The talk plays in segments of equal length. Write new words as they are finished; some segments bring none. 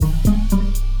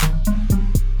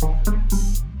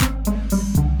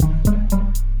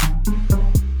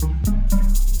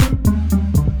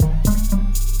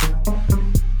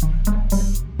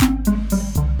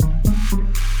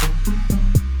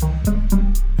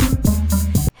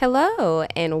Hello,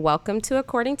 and welcome to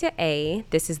According to A.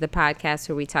 This is the podcast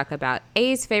where we talk about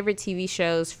A's favorite TV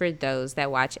shows for those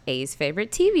that watch A's favorite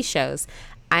TV shows.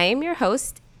 I am your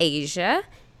host, Aysha,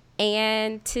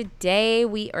 and today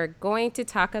we are going to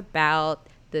talk about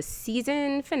the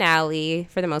season finale,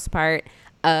 for the most part,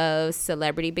 of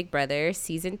Celebrity Big Brother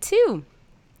Season 2.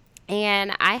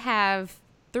 And I have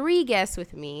three guests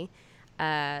with me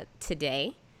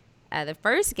today. The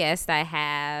first guest I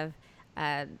have...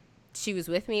 she was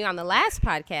with me on the last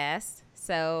podcast.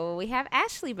 So we have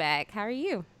Ashley back. How are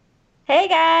you? Hey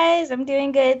guys, I'm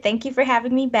doing good. Thank you for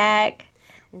having me back.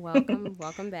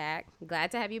 Welcome back.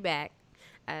 Glad to have you back.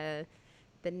 The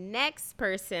next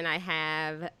person I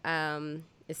have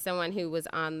is someone who was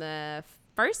on the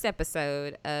first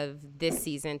episode of this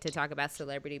season to talk about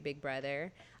Celebrity Big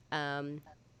Brother. And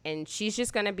she's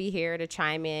just going to be here to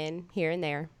chime in here and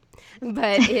there.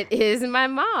 But it is my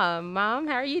mom. Mom,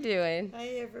 how are you doing?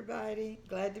 Hey, everybody.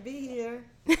 Glad to be here.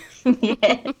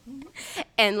 Yeah.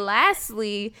 And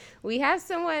lastly, we have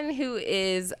someone who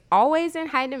is always in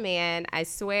high demand. I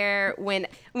swear, when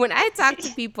I talk to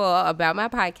people about my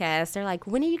podcast, they're like,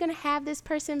 when are you going to have this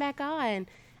person back on?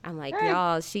 I'm like,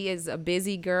 y'all, she is a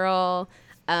busy girl.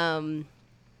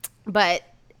 But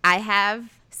I have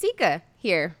Sika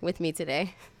here with me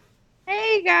today.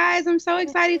 Hey guys, I'm so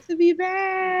excited to be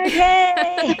back.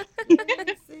 Yay!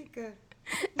 Sika.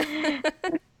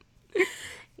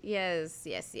 Yes.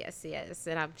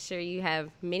 And I'm sure you have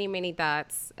many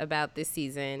thoughts about this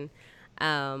season.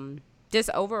 Just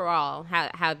overall, how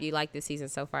have you liked this season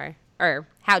so far? Or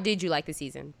how did you like the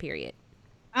season, period?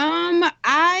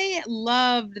 I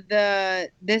loved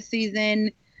this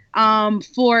season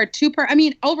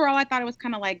overall I thought it was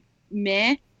kind of like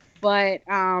meh, but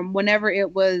whenever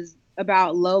it was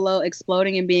about Lolo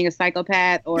exploding and being a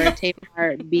psychopath or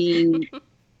Tamar being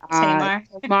Tamar.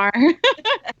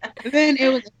 Then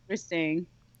it was interesting.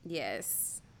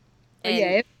 Yes. But yeah,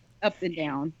 it's up and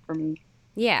down for me.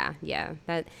 Yeah.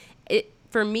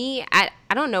 For me, I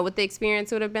don't know what the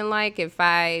experience would have been like if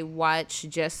I watched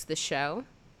just the show,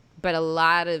 but a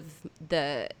lot of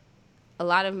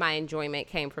my enjoyment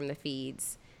came from the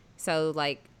feeds. So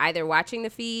like either watching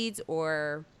the feeds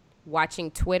or watching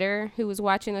Twitter, who was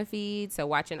watching the feed, so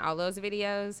watching all those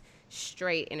videos,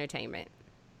 straight entertainment.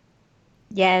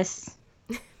 Yes.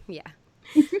 Yeah.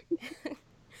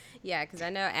 Yeah, because I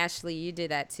know, Ashley, you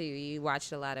did that too. You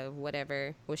watched a lot of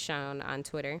whatever was shown on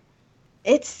Twitter.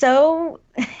 It's so...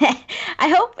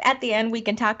 I hope at the end we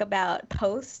can talk about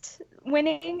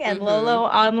post-winning and Lolo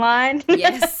online.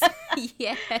 Yes.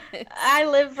 Yes. I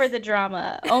live for the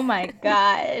drama. Oh my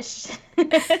gosh.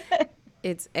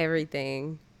 It's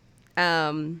everything.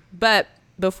 But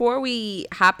before we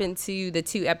hop into the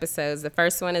two episodes, the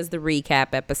first one is the recap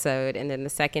episode, and then the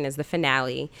second is the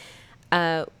finale.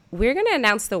 We're going to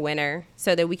announce the winner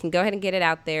so that we can go ahead and get it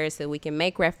out there so we can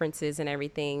make references and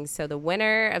everything. So the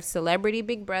winner of Celebrity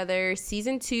Big Brother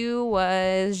Season 2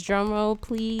 was, drumroll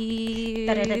please,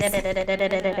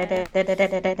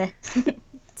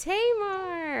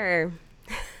 Tamar.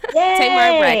 Yay!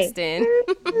 Tamar Braxton.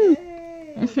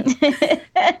 Yay.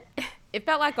 It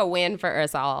felt like a win for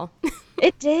us all.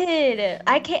 It did.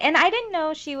 I didn't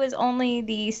know she was only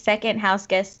the second house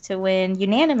guest to win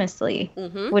unanimously,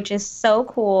 which is so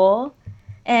cool.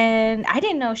 And I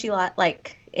didn't know she lost,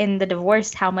 like in the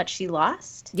divorce, how much she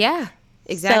lost. Yeah,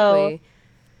 exactly. So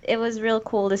it was real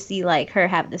cool to see like her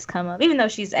have this come up, even though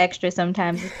she's extra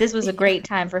sometimes. This was a great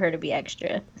time for her to be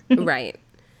extra. Right.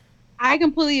 I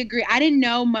completely agree. I didn't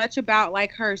know much about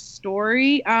like her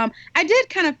story. I did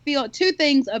kind of feel two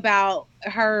things about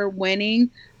her winning.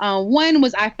 One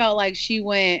was I felt like she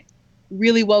went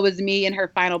really woe is me in her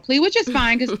final plea, which is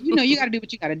fine because you got to do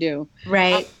what you got to do.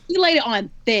 Right. She laid it on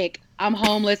thick. I'm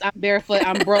homeless. I'm barefoot.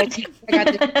 I'm broke. I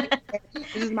got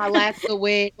this is my last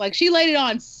wig. Like she laid it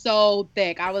on so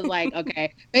thick. I was like,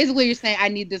 okay. Basically, you're saying I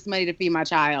need this money to feed my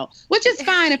child, which is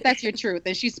fine if that's your truth.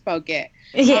 And she spoke it.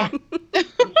 Yeah.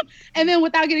 And then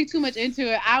without getting too much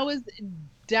into it, I was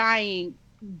dying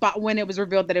but when it was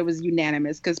revealed that it was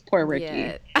unanimous because poor Ricky.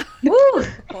 Yeah. Woo.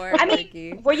 Poor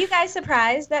Ricky. Were you guys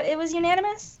surprised that it was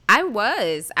unanimous? I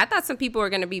was. I thought some people were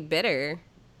going to be bitter.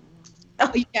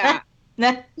 Oh, yeah.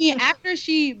 Yeah, after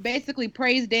she basically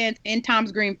praise danced in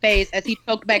Tom's green face as he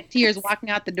choked back tears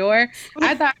walking out the door,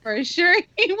 I thought for sure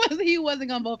he wasn't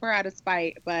gonna vote for her out of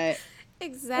spite, but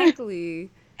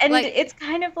exactly. And it's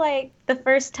kind of like the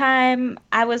first time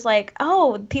I was like,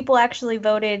 oh, people actually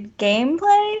voted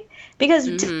gameplay, because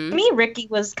to me Ricky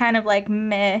was kind of like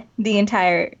meh the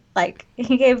entire, like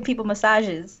he gave people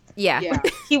massages. Yeah.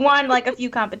 He won like a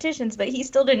few competitions, but he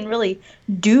still didn't really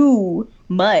do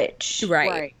much.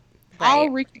 Right. all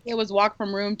Ricky did was walk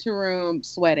from room to room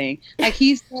sweating. Like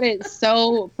he sweated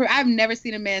so. I've never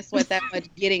seen a man sweat that much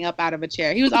getting up out of a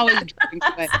chair. He was always dripping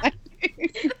sweat.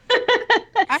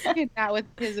 I could not with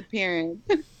his appearance.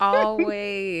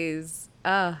 Always.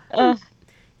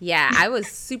 Yeah, I was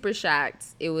super shocked.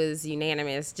 It was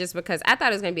unanimous just because I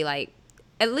thought it was going to be like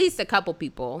at least a couple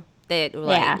people that were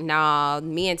like, no,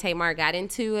 me and Tamar got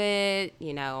into it.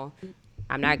 You know,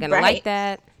 I'm not going to like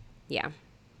that. Yeah.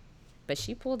 But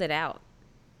she pulled it out.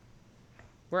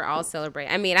 We're all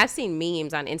celebrating. I mean, I've seen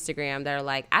memes on Instagram that are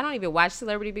like, I don't even watch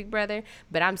Celebrity Big Brother,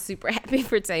 but I'm super happy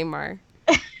for Tamar.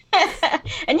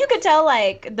 And you could tell,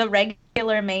 like, the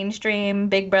regular mainstream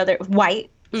Big Brother white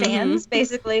fans,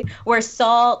 basically, were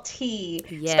salty.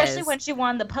 Yes. Especially when she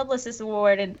won the Publicist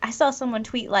Award. And I saw someone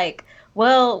tweet, like,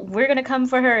 well, we're going to come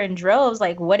for her in droves.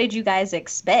 Like, what did you guys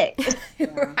expect?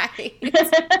 Right.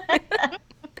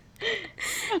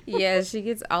 Yeah, she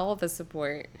gets all the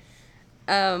support.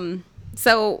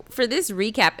 So for this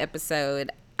recap episode,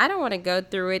 I don't want to go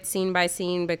through it scene by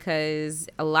scene because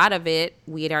a lot of it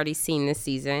we had already seen this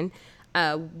season.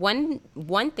 One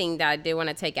thing that I did want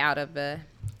to take out of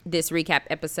this recap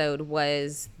episode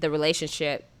was the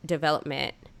relationship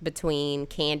development between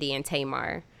Candy and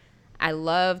Tamar. I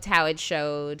loved how it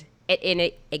showed it, and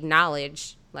it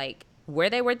acknowledged like where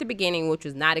they were at the beginning, which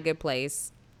was not a good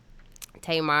place.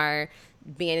 Tamar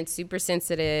being super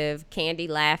sensitive, Candy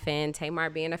laughing, Tamar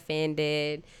being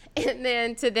offended. And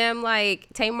then to them, like,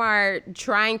 Tamar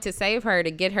trying to save her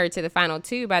to get her to the final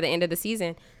two by the end of the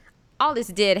season. All this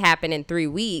did happen in 3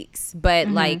 weeks, but,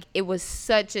 like, it was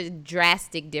such a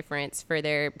drastic difference for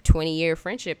their 20-year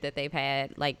friendship that they've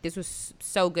had. Like, this was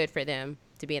so good for them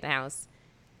to be in the house.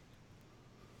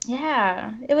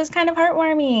 Yeah, it was kind of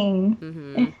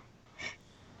heartwarming.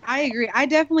 I agree. I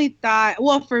definitely thought,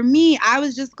 well, for me, I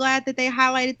was just glad that they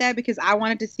highlighted that because I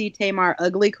wanted to see Tamar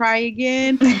ugly cry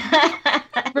again.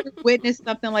 I've never witnessed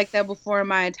something like that before in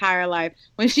my entire life.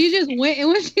 When she just went and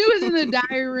when she was in the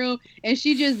diary room and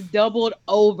she just doubled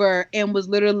over and was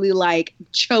literally like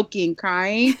choking,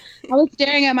 crying. I was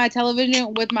staring at my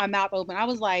television with my mouth open. I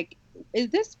was like, is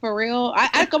this for real?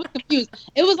 I was confused.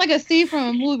 It was like a scene from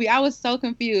a movie. I was so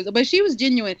confused. But she was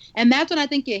genuine. And that's when I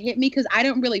think it hit me because I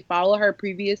didn't really follow her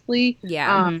previously.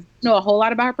 Yeah. Know a whole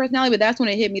lot about her personality, but that's when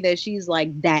it hit me that she's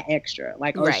like that extra.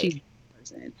 Like, oh, she's that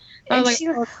person. I was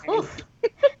like, okay.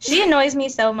 She annoys me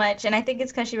so much, and I think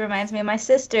it's because she reminds me of my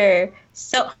sister.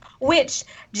 So, which,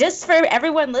 just for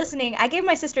everyone listening, I gave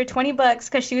my sister $20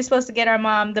 because she was supposed to get our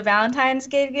mom the Valentine's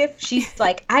Day gift. She's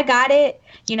like, I got it.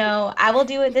 You know, I will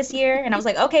do it this year. And I was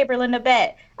like, okay, Berlinda,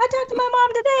 bet. I talked to my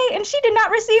mom today, and she did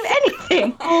not receive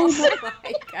anything. Oh,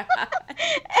 my God.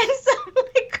 And so,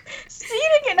 like, she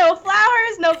didn't get no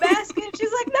flowers, no basket.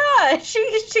 She's like, nah,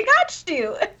 she got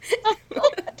you.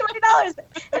 $20.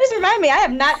 That just reminded me, I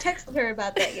have not texted her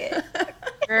about that yet.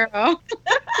 Girl.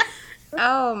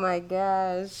 Oh, my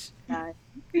gosh.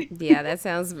 Yeah, that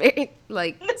sounds very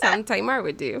like something Tamar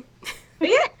would do.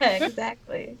 Yeah,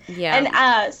 exactly. Yeah.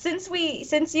 And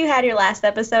since you had your last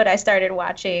episode, I started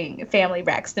watching Family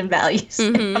Braxton Values.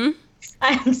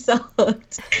 I am so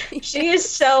hooked. She is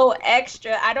so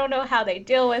extra. I don't know how they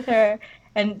deal with her.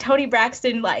 And Toni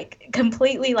Braxton, like,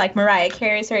 completely, like, Mariah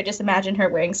carries her. Just imagine her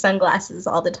wearing sunglasses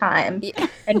all the time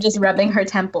and just rubbing her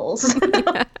temples.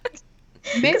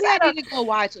 Maybe I need to go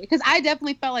watch it because I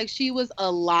definitely felt like she was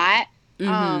a lot.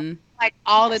 Like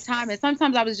all the time, and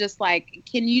sometimes I was just like,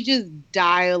 can you just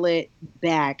dial it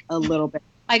back a little bit?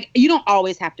 Like, you don't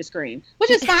always have to scream, which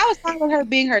is fine. I was fine with her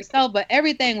being herself, but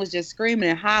everything was just screaming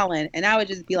and hollering, and I would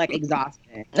just be like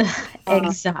exhausted.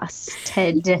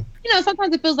 Exhausted. You know,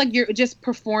 sometimes it feels like you're just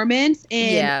performance.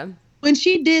 And when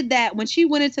she did that, when she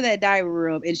went into that diary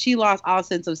room and she lost all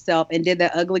sense of self and did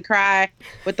that ugly cry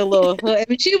with the little hood, I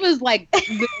mean, she was like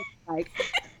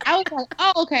I was like,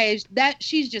 oh, okay, that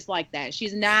she's just like that.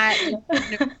 She's not.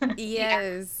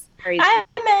 Yes. I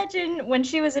imagine when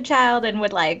she was a child and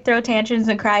would like throw tantrums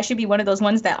and cry, she'd be one of those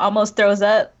ones that almost throws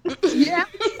up. Yeah.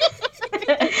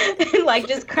 Like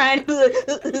just crying.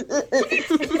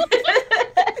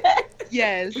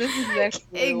 Yes, this is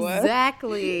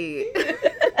exactly.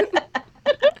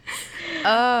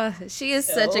 She is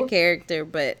such a character,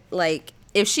 but like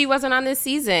if she wasn't on this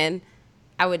season,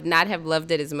 I would not have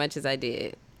loved it as much as I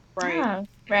did. Right. Yeah,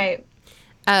 right.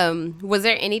 Was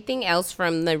there anything else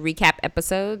from the recap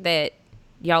episode that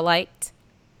y'all liked?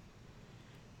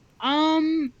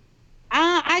 I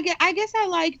guess I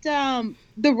liked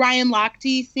the Ryan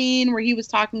Lochte scene where he was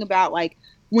talking about like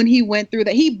when he went through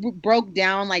that he broke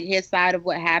down like his side of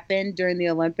what happened during the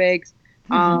Olympics,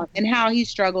 and how he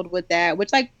struggled with that,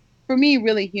 which like for me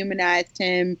really humanized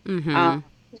him.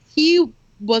 He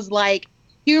was like,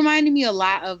 he reminded me a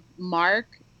lot of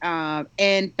Mark and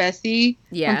Fessy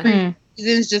from Yeah. previous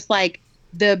seasons, just like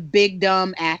the big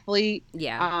dumb athlete.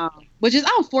 Yeah. Which is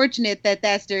unfortunate that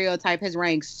that stereotype has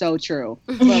rang so true.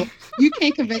 But you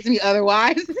can't convince me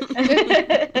otherwise.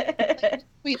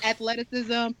 Between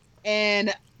athleticism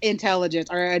and intelligence,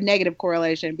 or a negative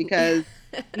correlation, because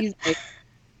he's like,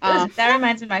 that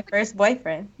reminds me of my first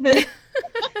boyfriend. but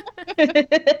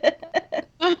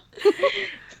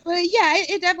yeah,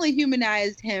 it definitely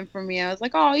humanized him for me. I was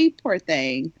like, oh, you poor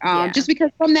thing. Yeah. Just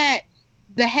because from that,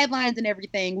 the headlines and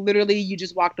everything, literally, you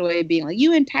just walked away being like,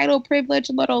 you entitled privilege,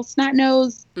 little snot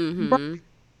nose,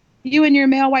 you and your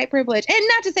male white privilege. And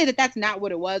not to say that that's not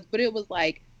what it was, but it was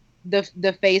like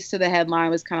the face to the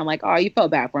headline was kind of like, oh, you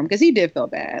felt bad for him, because he did feel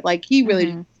bad. Like, he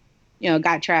really,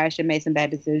 got trashed and made some bad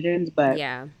decisions. But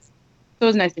yeah, so it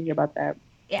was nice to hear about that.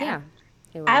 Yeah.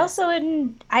 it I was. also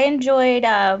I enjoyed.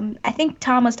 I think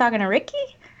Tom was talking to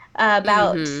Ricky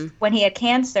about when he had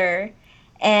cancer,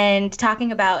 and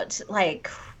talking about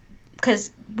like,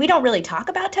 because we don't really talk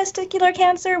about testicular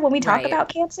cancer when we talk Right. about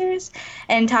cancers,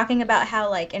 and talking about how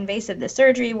like invasive the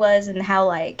surgery was, and how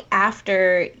like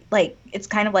after, like, it's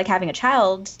kind of like having a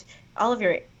child, all of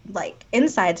your like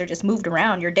insides are just moved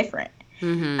around. You're different.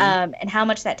 And how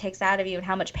much that takes out of you, and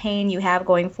how much pain you have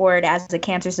going forward as a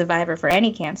cancer survivor for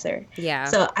any cancer. Yeah.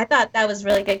 So I thought that was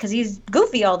really good, because he's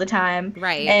goofy all the time.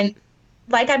 Right. And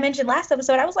like I mentioned last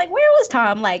episode, I was like, where was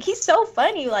Tom? Like, he's so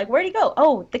funny. Like, where'd he go?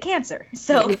 Oh, the cancer.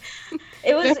 So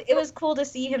it was cool to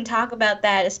see him talk about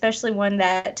that, especially one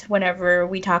that whenever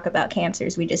we talk about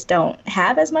cancers, we just don't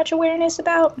have as much awareness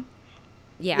about.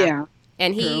 Yeah.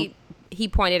 And he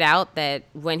pointed out that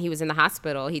when he was in the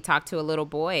hospital, he talked to a little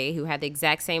boy who had the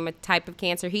exact same type of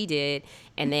cancer he did.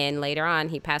 And then later on,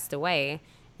 he passed away.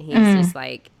 And he was just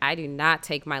like, I do not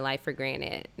take my life for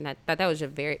granted. And I thought that was a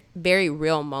very, very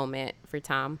real moment for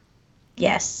Tom.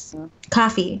 Yes.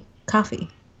 Coffee.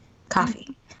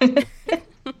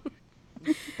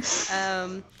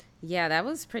 Yeah, that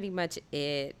was pretty much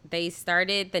it. They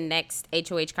started the next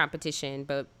HOH competition,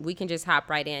 but we can just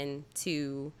hop right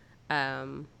into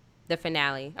the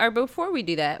finale. Or before we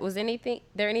do that, was there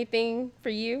anything for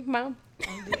you, Mom?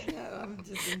 I'm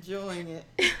just enjoying it.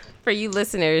 For you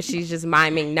listeners, she's just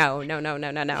miming no.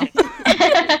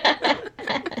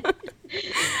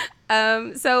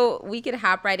 So we could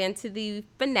hop right into the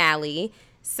finale.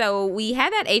 So we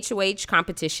had that HOH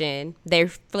competition. They're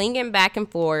flinging back and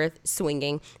forth,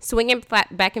 swinging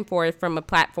back and forth from a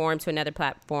platform to another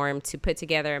platform to put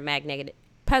together a magnetic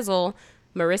puzzle.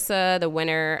 Marissa, the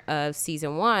winner of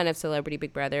season 1 of Celebrity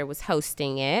Big Brother, was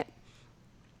hosting it.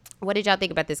 What did y'all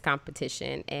think about this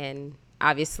competition? And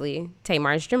obviously,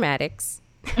 Tamar's dramatics.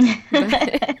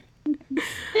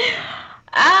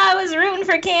 I was rooting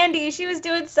for Candy. She was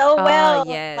doing so well.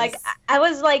 Yes. Like, I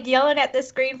was like yelling at the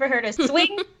screen for her to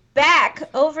swing back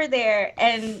over there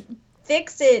and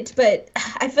fix it. But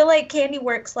I feel like Candy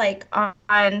works like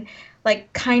on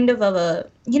like kind of a,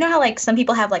 you know how like some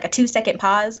people have like a 2-second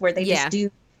pause where they just do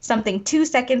something 2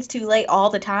 seconds too late all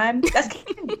the time? That's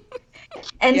Candy.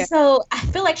 And so I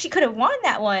feel like she could have won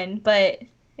that one, but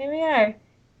here we are.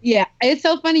 Yeah, it's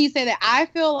so funny you say that. I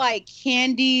feel like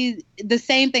Candy, the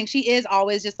same thing. She is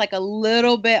always just like a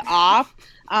little bit off.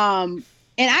 And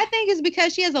I think it's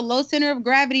because she has a low center of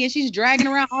gravity and she's dragging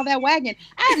around all that wagon.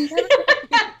 I've never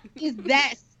is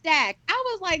that stacked. I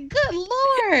was like, good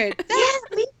Lord.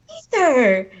 Me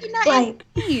either. Like,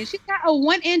 she's got a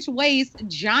 1-inch waist,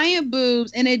 giant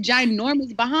boobs, and a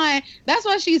ginormous behind. That's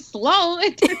why she's slow.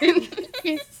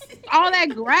 All that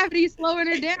gravity slowing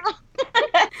her down.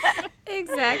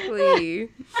 Exactly.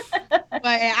 But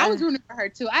I was rooting for her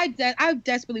too. I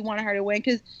desperately wanted her to win,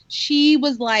 because she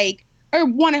was like, or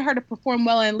wanted her to perform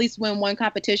well and at least win one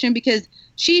competition, because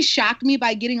she shocked me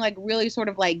by getting like really sort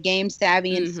of like game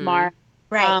savvy and smart.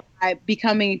 Right. By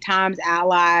becoming Tom's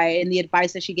ally and the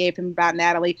advice that she gave him about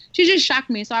Natalie. She just shocked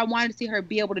me. So I wanted to see her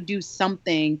be able to do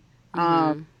something.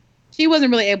 She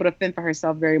wasn't really able to fend for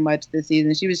herself very much this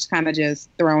season. She was kind of just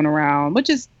thrown around, which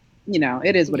is,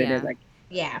 it is what it is. Like,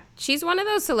 yeah. She's one of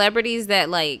those celebrities that,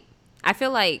 like, I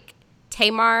feel like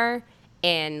Tamar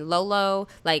and Lolo,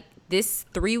 like, this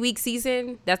 3-week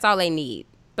season, that's all they need.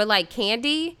 But, like,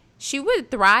 Candy, she would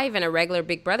thrive in a regular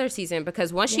Big Brother season,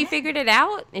 because once she figured it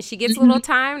out and she gets a little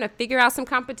time to figure out some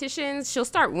competitions, she'll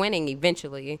start winning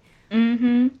eventually.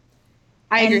 Mm-hmm.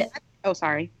 I agree. Oh,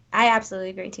 sorry. I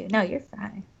absolutely agree, too. No, you're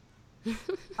fine.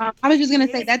 I was just going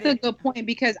to say, that's a good point,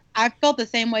 because I felt the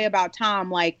same way about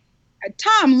Tom. Like,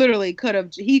 Tom literally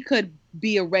could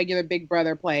be a regular Big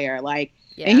Brother player. Like,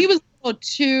 and he was a little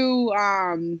too,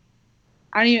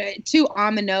 I don't even, too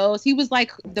on the nose. He was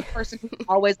like the person who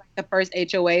always like the first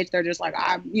HOH. They're just like,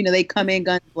 they come in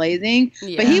guns blazing.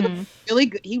 Yeah. But he was really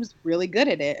good. He was really good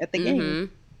at it at the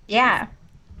game. Yeah.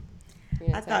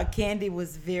 I thought Candy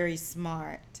was very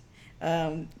smart.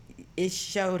 It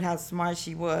showed how smart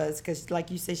she was because,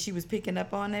 like you said, she was picking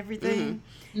up on everything.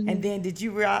 And then did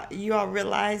you all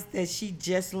realize that she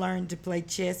just learned to play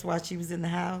chess while she was in the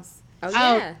house? Oh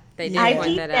yeah, they did I point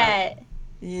did that out.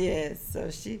 Yes, so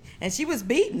she was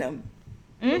beating them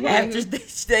after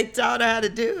they taught her how to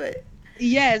do it.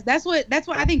 Yes, that's what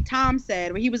I think Tom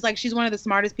said. When he was like, she's one of the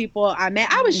smartest people I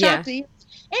met. I was shocked to hear.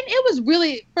 And it was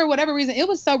really, for whatever reason, it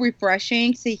was so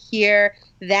refreshing to hear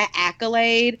that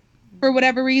accolade for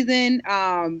whatever reason.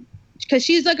 Because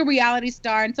she's like a reality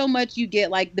star, and so much you get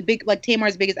like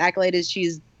Tamar's biggest accolade is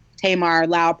she's Tamar,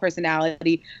 loud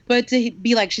personality. But to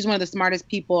be like she's one of the smartest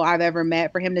people I've ever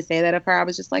met, for him to say that of her, I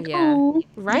was just like, oh,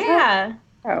 right, yeah.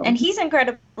 And he's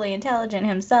incredibly intelligent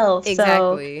himself.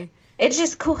 Exactly. So it's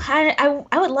just cool. I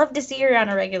would love to see her on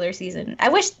a regular season. I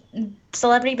wish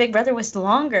Celebrity Big Brother was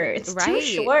longer. It's too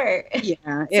short.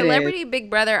 Yeah, Celebrity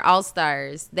Big Brother All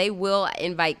Stars. They will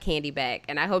invite Candy back,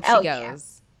 and I hope she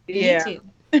goes. Yeah. Me too.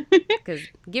 Because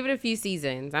give it a few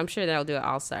seasons, I'm sure they'll do it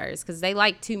All Stars because they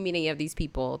like too many of these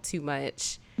people too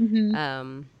much.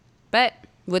 But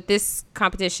with this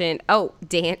competition,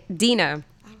 Dina.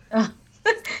 I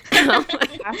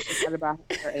forgot about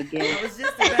her again. I was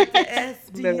just about to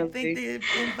ask, do you think they'd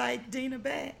invite Dina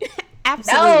back?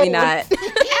 Absolutely not.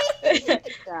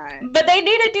 But they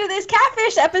need to do this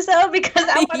catfish episode because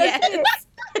I want to see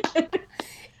it.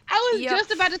 I was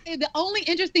just about to say the only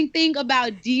interesting thing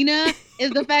about Dina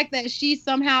is the fact that she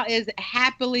somehow is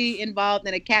happily involved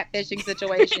in a catfishing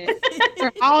situation.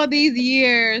 For all of these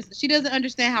years, she doesn't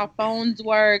understand how phones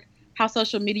work, how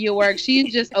social media works.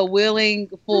 She's just a willing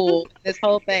fool. This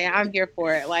whole thing, I'm here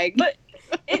for it. But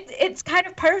it's kind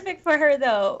of perfect for her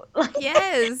though.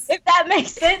 Yes, if that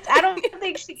makes sense. I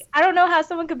don't know how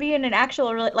someone could be in an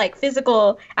actual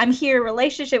physical I'm here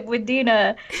relationship with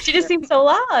Dina. She just seems so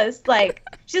lost. Like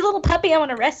she's a little puppy I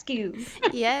want to rescue.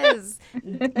 Yes,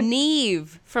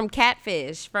 Neve from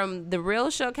Catfish, from the real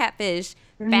show Catfish,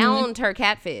 found her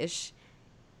catfish.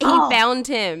 He found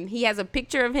him. He has a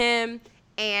picture of him.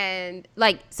 And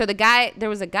so there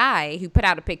was a guy who put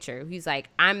out a picture. He's like,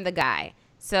 I'm the guy.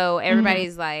 So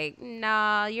everybody's like,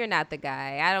 nah, you're not the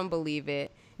guy. I don't believe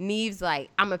it. Neve's like,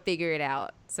 I'm going to figure it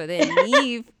out. So then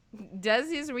Neve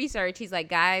does his research. He's like,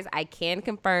 guys, I can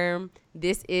confirm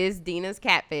this is Dina's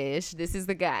catfish. This is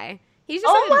the guy. He's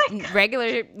just a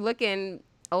regular looking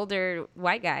older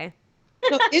white guy.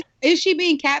 So is she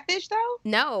being catfished though?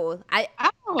 No.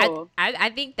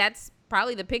 I think that's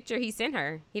probably the picture he sent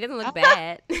her. He doesn't look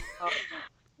bad.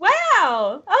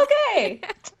 Wow. Okay.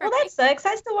 Well, that sucks.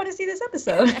 I still want to see this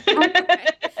episode.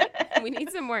 We need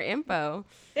some more info.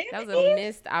 That was a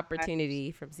missed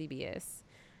opportunity from CBS.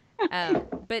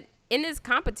 But in this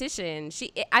competition,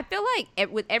 I feel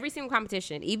like with every single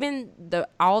competition, even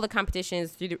all the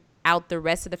competitions throughout the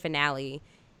rest of the finale,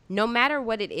 no matter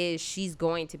what it is, she's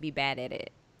going to be bad at it.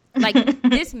 Like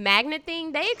this magnet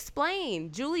thing, they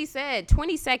explained. Julie said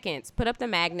 20 seconds, put up the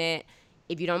magnet.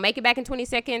 If you don't make it back in 20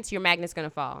 seconds, your magnet's going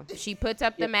to fall. She puts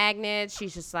up the magnet.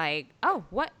 She's just like, oh,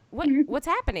 what's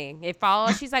happening? It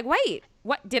falls. She's like, wait,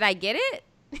 what? Did I get it?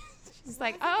 She's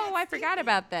like, oh, I forgot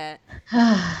about that.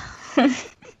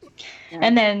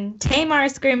 And then Tamar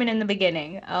screaming in the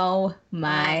beginning. Oh,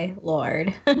 my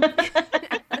Lord. The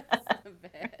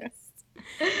best.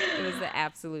 It was the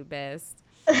absolute best.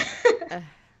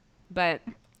 But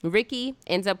Ricky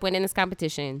ends up winning this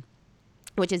competition,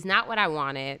 which is not what I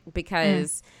wanted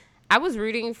because I was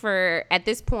rooting for, at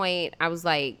this point, I was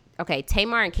like, okay,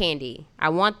 Tamar and Candy. I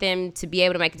want them to be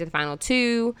able to make it to the final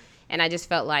two. And I just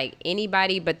felt like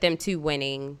anybody but them two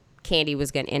winning, Candy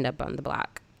was going to end up on the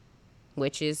block,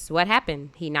 which is what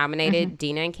happened. He nominated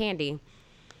Dina and Candy.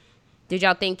 Did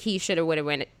y'all think he would have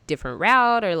went a different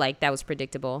route or like that was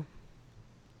predictable?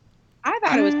 I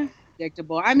thought it was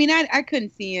predictable. I mean, I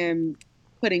couldn't see him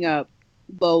putting up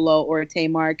Bolo or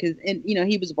Tamar because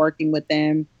he was working with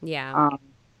them. Yeah.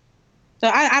 So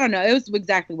I don't know. It was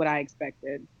exactly what I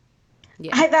expected.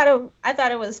 Yeah. I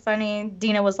thought it was funny.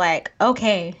 Dina was like,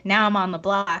 "Okay, now I'm on the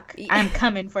block. I'm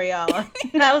coming for y'all."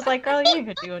 And I was like, "Girl, you ain't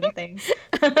gonna do anything."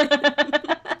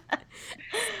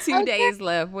 2 days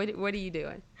left. What are you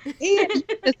doing? Yeah,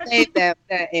 just save that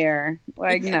air.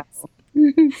 Like no.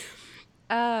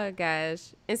 Oh,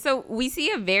 gosh. And so we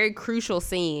see a very crucial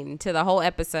scene to the whole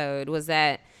episode was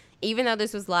that even though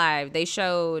this was live, they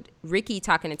showed Ricky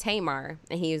talking to Tamar.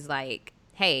 And he was like,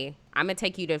 hey, I'm going to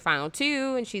take you to final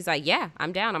 2. And she's like, yeah,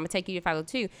 I'm down. I'm going to take you to final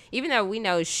 2. Even though we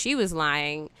know she was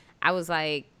lying, I was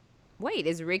like, wait,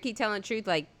 is Ricky telling the truth?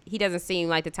 Like, he doesn't seem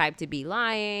like the type to be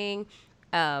lying.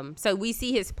 So we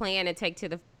see his plan to take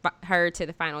her to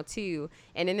the final 2.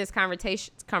 And in this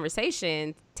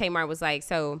conversation, Tamar was like,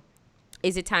 so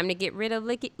is it time to get rid of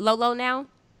Lolo now?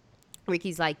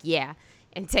 Ricky's like, yeah.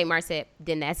 And Tamar said,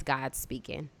 then that's God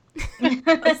speaking.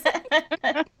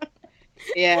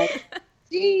 Yeah.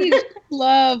 She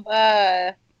love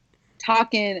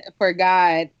talking for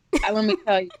God. Let me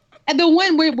tell you. And the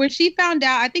one where she found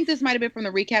out, I think this might have been from the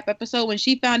recap episode, when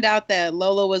she found out that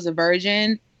Lola was a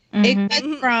virgin. It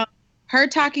went from her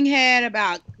talking head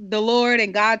about the Lord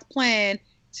and God's plan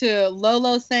to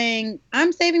Lolo saying,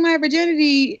 I'm saving my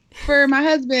virginity for my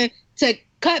husband, to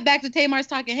cut back to Tamar's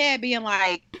talking head being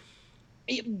like,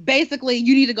 basically,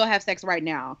 you need to go have sex right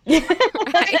now.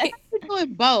 Right.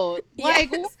 Doing both.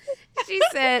 Yes. Like, she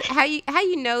said, how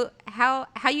you know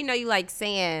you like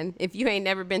sand if you ain't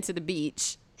never been to the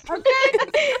beach? Okay.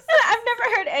 I've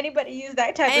never heard anybody use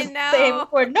that type of saying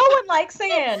before. No one likes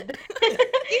sand.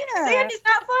 Yeah. Sand is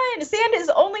not fun. Sand is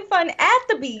only fun at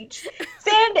the beach.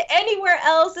 Sand anywhere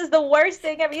else is the worst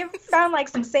thing. Have you ever found like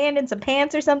some sand in some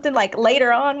pants or something like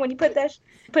later on when you put it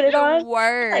on? The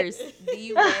worst.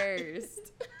 The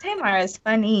worst. Tamar is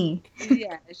funny.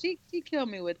 Yeah, she killed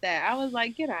me with that. I was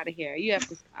like, get out of here. You have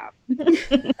to stop.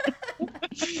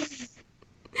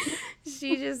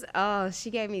 She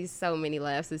gave me so many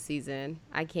laughs this season.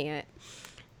 I can't.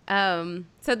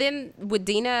 So then with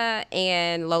Dina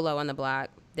and Lolo on the block,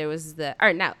 there was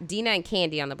Dina and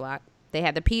Candy on the block. They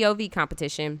had the POV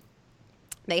competition.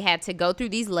 They had to go through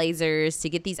these lasers to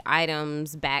get these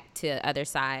items back to the other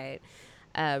side.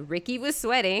 Ricky was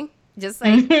sweating, just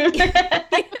like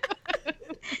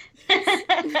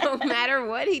no matter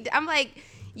what I'm like,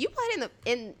 you played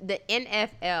in the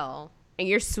NFL and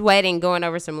you're sweating going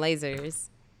over some lasers.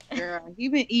 Girl,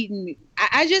 he's been eating.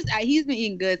 He's been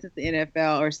eating good since the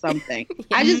NFL or something.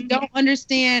 I just don't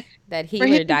understand that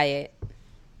healer diet.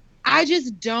 I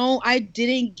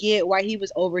didn't get why he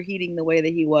was overheating the way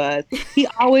that he was. He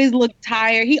always looked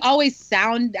tired. He always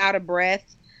sounded out of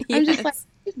breath. Yes. I'm just like,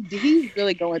 he's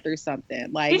really going through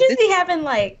something. Like, he just be having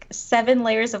like 7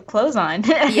 layers of clothes on.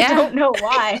 Yeah. I don't know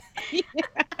why.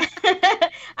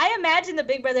 I imagine the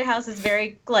Big Brother house is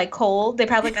very like cold. They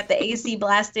probably got the AC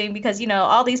blasting because, you know,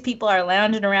 all these people are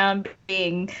lounging around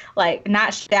being like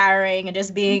not showering and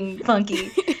just being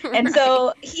funky. Right. And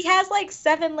so he has like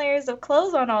 7 layers of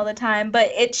clothes on all the time, but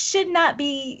it should not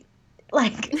be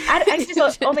like, I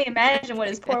just only imagine what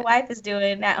his poor wife is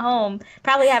doing at home,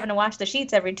 probably having to wash the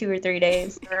sheets every 2 or 3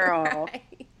 days. Girl. Right.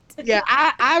 Yeah,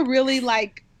 I really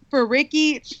like, for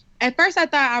Ricky, at first I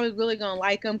thought I was really going to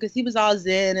like him because he was all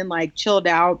zen and like chilled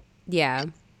out. Yeah.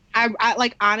 I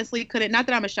like honestly couldn't, not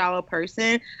that I'm a shallow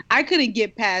person, I couldn't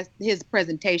get past his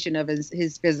presentation of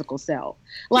his physical self.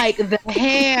 Like the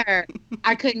hair,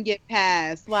 I couldn't get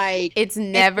past. Like, it's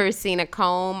never seen a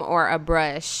comb or a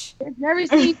brush. It's never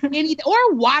seen anything,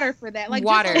 or water for that. Like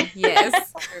water,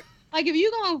 yes. Like if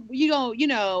you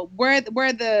know, where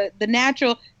the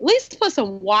natural, at least put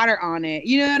some water on it.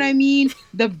 You know what I mean?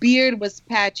 The beard was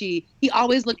patchy. He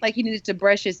always looked like he needed to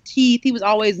brush his teeth. He was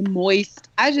always moist.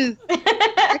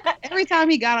 Every time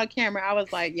he got on camera, I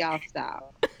was like, y'all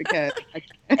stop. Because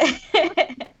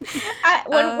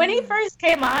when he first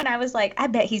came on, I was like, I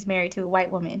bet he's married to a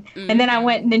white woman. Mm-hmm. And then I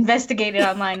went and investigated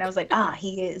online. And I was like,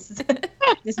 he is.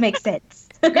 This makes sense.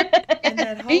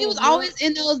 And he was always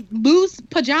in those loose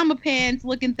pajama pants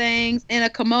looking things and a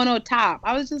kimono top.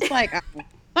 I was just like,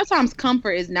 sometimes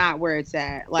comfort is not where it's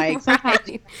at. Like, sometimes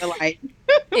you feel like.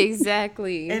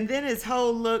 Exactly. And then his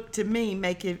whole look to me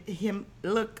making him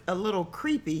look a little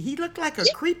creepy. He looked like a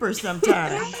creeper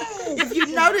sometimes. If you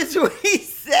notice when he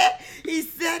sat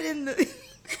in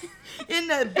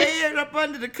the bed up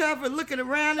under the cover looking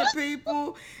around at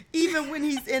people. Even when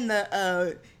he's in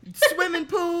the swimming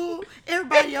pool,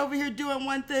 everybody over here doing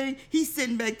one thing, he's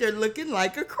sitting back there looking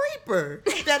like a creeper.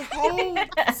 That whole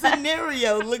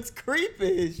scenario looks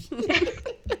creepish.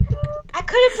 I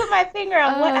couldn't put my finger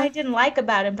on what I didn't like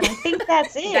about him, but I think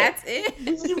that's it. That's it.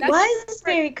 He was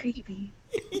very creepy.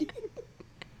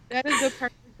 That is the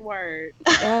perfect word.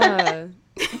 Like,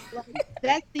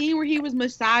 that scene where he was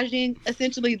massaging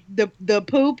essentially the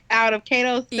poop out of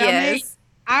Kato's stomach. Yes.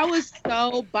 I was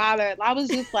so bothered. I was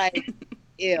just like,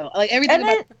 ew. Like everything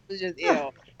about it was just ew.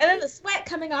 And then the sweat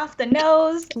coming off the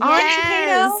nose on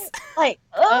Kato. Like,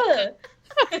 ugh.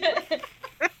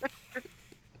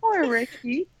 Poor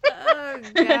Ricky. Oh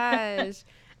gosh.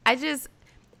 I don't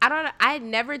know. I had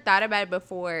never thought about it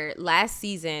before last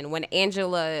season when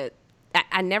Angela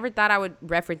I never thought I would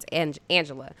reference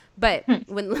Angela, but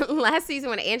when last season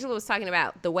when Angela was talking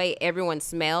about the way everyone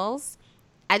smells,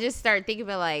 I just started thinking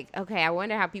about like, okay, I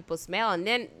wonder how people smell. And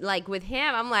then like with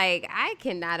him, I'm like, I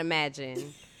cannot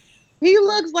imagine. He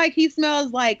looks like he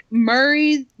smells like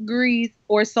Murray's Grease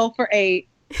or Sulfur 8.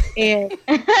 And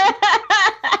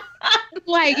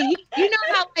like, you know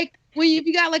how like when if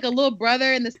you got like a little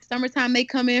brother in the summertime, they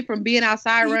come in from being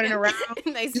outside running around.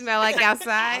 They smell like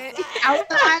outside.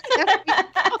 Outside.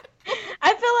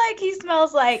 I feel like he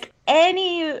smells like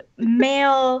any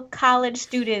male college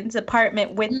student's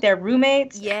apartment with their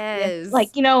roommates. Yes.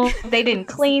 Like, you know, they didn't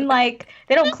clean, like,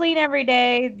 they don't clean every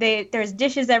day. There's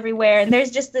dishes everywhere. And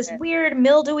there's just this weird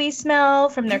mildewy smell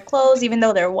from their clothes, even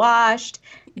though they're washed.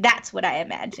 That's what I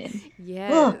imagine.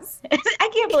 Yes. I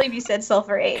can't believe you said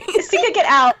Sulfur 8. Sika, get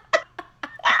out.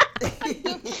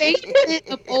 The basement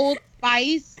of Old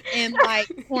Spice and like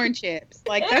corn chips.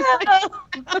 Like that's like,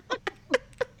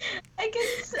 I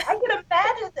can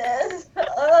imagine this.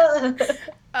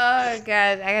 Oh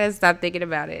god, I gotta stop thinking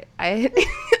about it.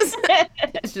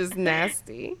 It's just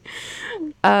nasty.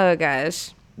 Oh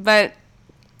gosh, but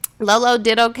Lolo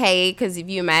did okay because if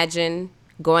you imagine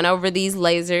going over these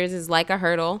lasers is like a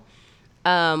hurdle.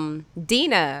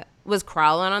 Dina was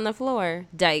crawling on the floor.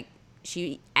 Like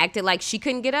she acted like she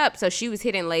couldn't get up, so she was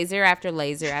hitting laser after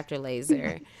laser after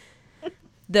laser.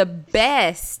 The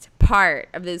best part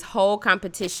of this whole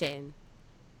competition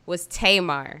was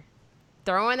Tamar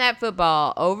throwing that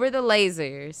football over the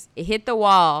lasers. It hit the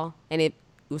wall, and it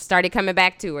started coming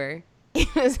back to her.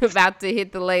 It was about to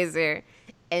hit the laser,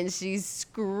 and she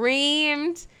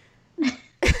screamed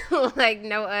like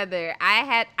no other.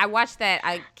 I watched that,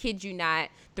 I kid you not,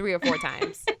 3 or 4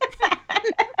 times.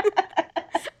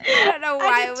 I don't know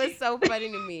why it was so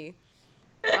funny to me.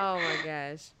 Oh, my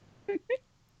gosh.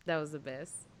 That was the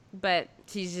best. But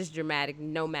she's just dramatic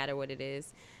no matter what it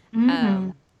is. Mm-hmm.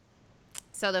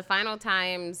 So the final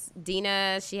times,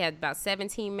 Dina, she had about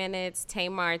 17 minutes.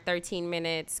 Tamar, 13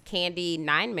 minutes. Candy,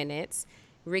 9 minutes.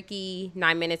 Ricky,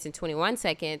 9 minutes and 21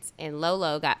 seconds. And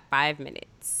Lolo got 5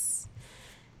 minutes.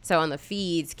 So on the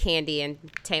feeds, Candy and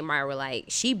Tamar were like,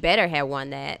 she better have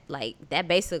won that. Like, that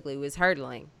basically was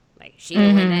hurdling. Like, she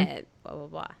didn't win that. Blah,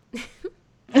 blah,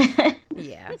 blah.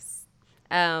 Yes.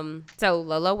 So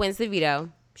Lolo wins the veto.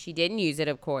 She didn't use it,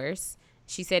 of course.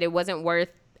 She said it wasn't worth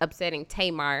upsetting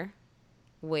Tamar,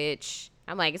 which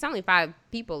I'm like, it's only 5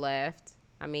 people left.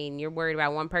 I mean, you're worried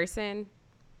about one person,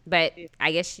 but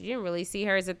I guess you didn't really see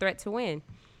her as a threat to win.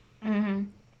 Mm-hmm.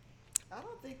 I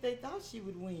don't think they thought she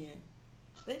would win.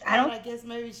 They thought, I guess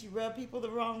maybe she rubbed people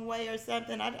the wrong way or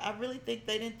something. I really think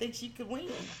they didn't think she could win.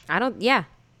 Yeah.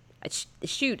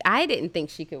 Shoot, I didn't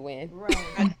think she could win.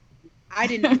 Right. I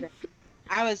didn't either.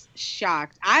 I was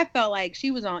shocked. I felt like she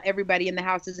was on everybody in the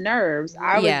house's nerves.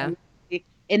 I was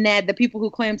in that the people who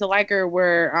claimed to like her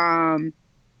were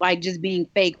like just being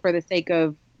fake for the sake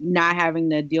of not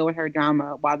having to deal with her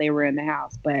drama while they were in the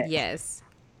house. But yes.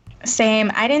 Same.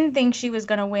 I didn't think she was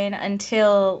going to win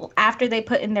until after they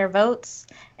put in their votes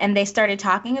and they started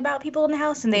talking about people in the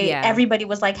house, and everybody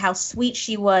was like how sweet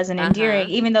she was and endearing,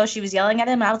 even though she was yelling at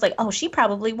him. And I was like, oh, she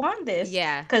probably won this.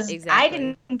 Yeah, because exactly. I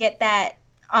didn't get that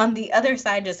on the other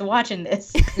side just watching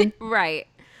this. Right.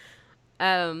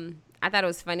 I thought it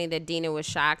was funny that Dina was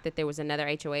shocked that there was another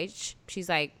HOH. She's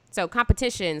like, so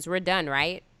competitions, we're done,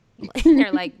 right? And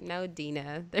they're like, no,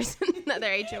 Dina, there's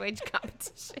another HOH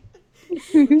competition.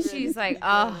 She's like,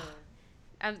 oh,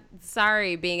 I'm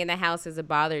sorry being in the house is a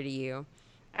bother to you.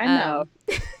 I know.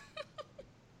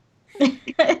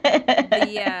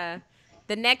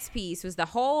 The next piece was the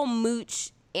whole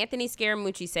Anthony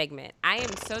Scaramucci segment. I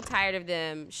am so tired of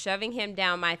them shoving him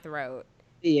down my throat.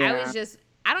 Yeah.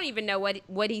 I don't even know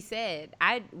what he said.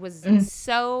 I was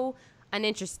so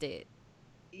uninterested.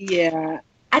 Yeah.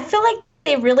 I feel like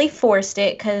they really forced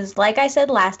it because, like I said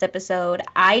last episode,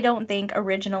 I don't think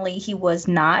originally he was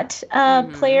not a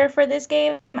player for this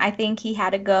game. I think he had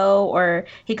to go or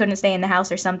he couldn't stay in the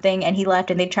house or something, and he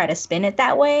left, and they tried to spin it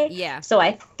that way. Yeah. So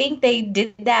I think they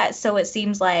did that so it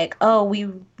seems like, oh, he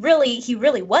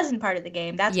really wasn't part of the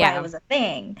game. That's why it was a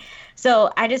thing.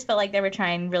 So I just felt like they were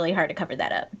trying really hard to cover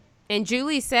that up. And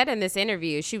Julie said in this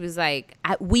interview, she was like,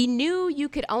 we knew you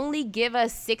could only give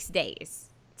us 6 days.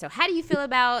 So how do you feel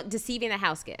about deceiving the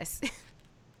house guests?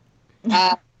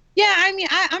 Yeah, I mean,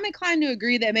 I'm inclined to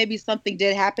agree that maybe something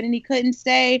did happen and he couldn't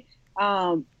stay,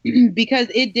 because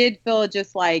it did feel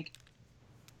just like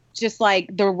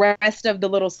the rest of the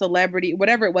little celebrity,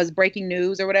 whatever it was, breaking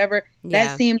news or whatever,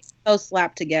 that seemed so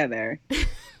slapped together.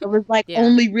 It was like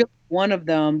only really one of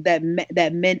them that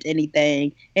meant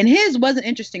anything. And his was an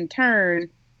interesting turn,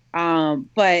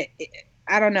 but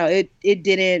I don't know, it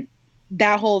didn't,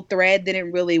 that whole thread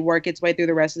didn't really work its way through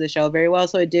the rest of the show very well.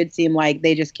 So it did seem like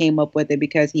they just came up with it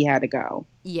because he had to go.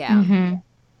 Yeah. Mm-hmm.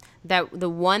 That the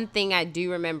one thing I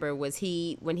do remember was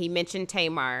when he mentioned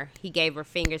Tamar, he gave her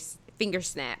finger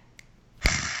snap.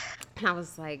 And I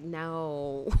was like,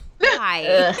 no,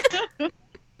 why?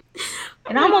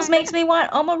 It almost makes me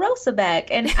want Omarosa back,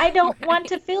 and I don't want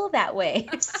to feel that way.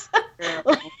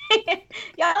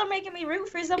 Y'all are making me root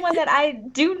for someone that I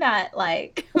do not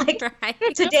like. Like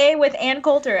Right. today with Ann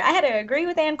Coulter, I had to agree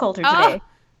with Ann Coulter today.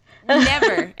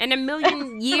 Never in a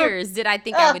million years did I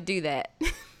think I would do that.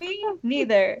 Me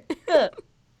neither.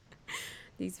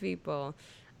 These people.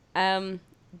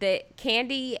 The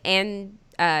Candy and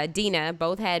Dina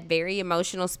both had very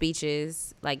emotional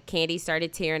speeches. Like Candy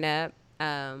started tearing up.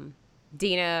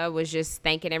 Dina was just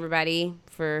thanking everybody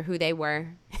for who they were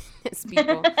as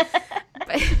people.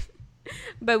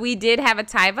 But we did have a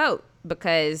tie vote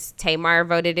because Tamar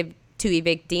voted to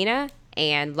evict Dina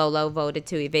and Lolo voted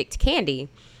to evict Candy.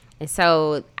 And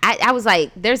so I was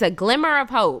like, there's a glimmer of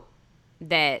hope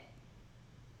that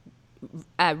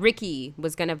Ricky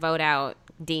was going to vote out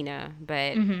Dina.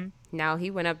 But no,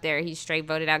 he went up there. He straight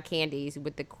voted out Candy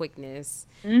with the quickness.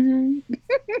 Like,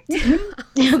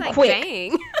 Quick.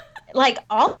 dang. Like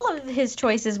all of his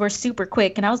choices were super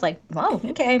quick, and I was like, "Oh,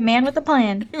 okay, man with a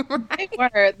plan." They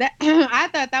were. I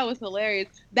thought that was hilarious.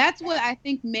 That's what I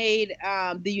think made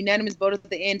the unanimous vote at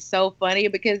the end so funny,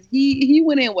 because he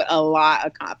went in with a lot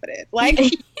of confidence. Like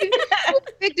he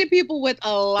evicted people with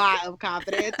a lot of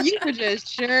confidence. You were just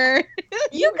sure.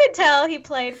 You could tell he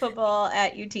played football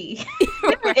at UT.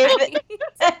 Right.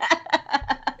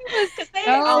 Because they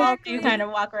all do kind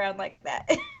of walk around like that.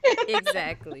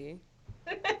 Exactly.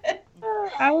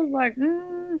 I was like,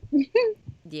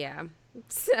 Yeah.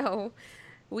 So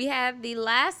we have the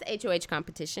last HOH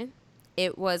competition.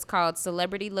 It was called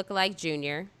Celebrity Lookalike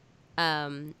Junior.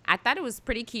 I thought it was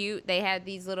pretty cute. They had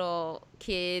these little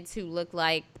kids who looked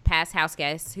like past house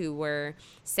guests who were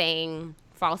saying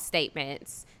false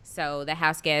statements. So the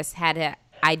house guests had to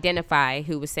identify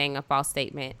who was saying a false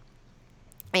statement.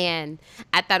 And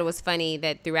I thought it was funny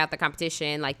that throughout the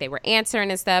competition, like, they were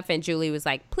answering and stuff, and Julie was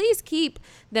like, please keep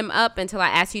them up until I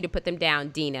ask you to put them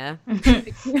down, Dina.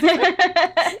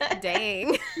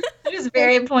 Dang. She was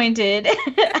very pointed.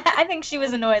 I think she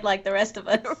was annoyed like the rest of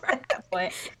us at that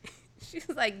point. She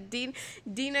was like,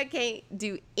 Dina can't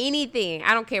do anything.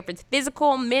 I don't care if it's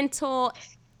physical, mental,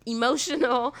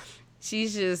 emotional. She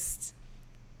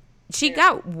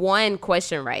got one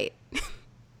question right.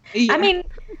 I mean,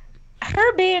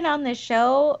 her being on the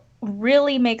show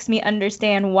really makes me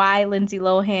understand why Lindsay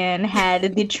Lohan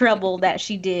had the trouble that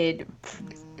she did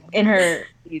in her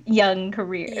young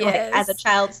career, like as a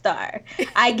child star.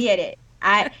 I get it.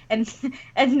 And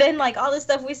then like all the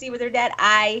stuff we see with her dad,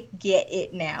 I get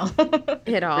it now.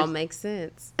 It all makes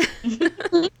sense.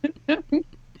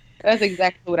 That's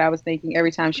exactly what I was thinking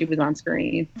every time she was on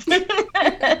screen.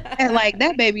 And like,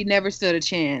 that baby never stood a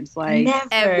chance. Like,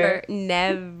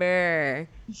 never.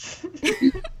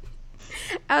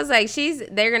 I was like,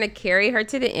 they're gonna carry her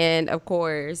to the end, of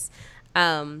course.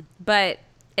 But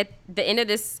at the end of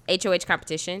this HOH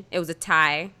competition, it was a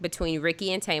tie between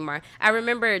Ricky and Tamar. I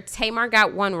remember Tamar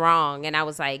got one wrong, and I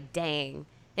was like, dang.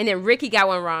 And then Ricky got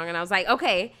one wrong, and I was like,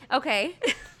 okay.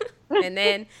 And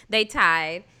then they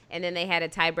tied, and then they had a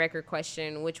tiebreaker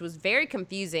question, which was very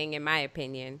confusing in my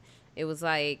opinion. It was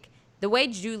like, the way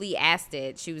Julie asked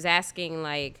it, she was asking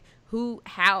like,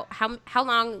 how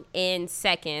long in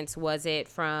seconds was it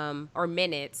from, or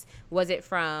minutes, was it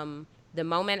from the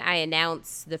moment I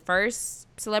announced the first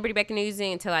celebrity breaking news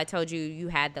until I told you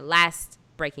had the last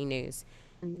breaking news?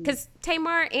 Because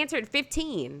Tamar answered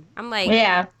 15. I'm like,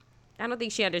 yeah, I don't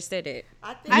think she understood it.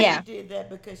 I think she did that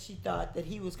because she thought that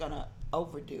he was going to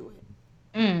overdo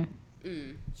it.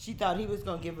 She thought he was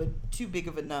going to give too big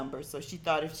of a number, so she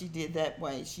thought if she did that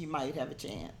way, she might have a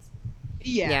chance.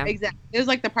 Yeah, exactly. It was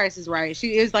like The Price is Right.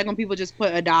 It was like when people just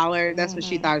put $1. That's what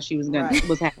she thought she was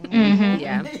was happening.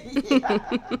 Yeah.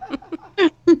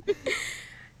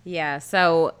 Yeah.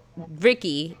 So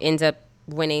Ricky ends up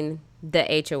winning the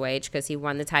HOH because he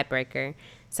won the tiebreaker.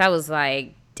 So I was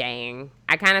like, dang.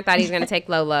 I kind of thought he was gonna take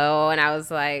Lolo, and I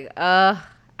was like, I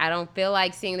don't feel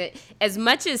like seeing that. As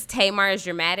much as Tamar is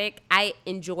dramatic, I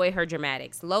enjoy her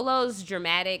dramatics. Lolo's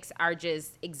dramatics are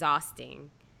just exhausting.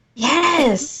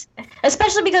 Yes,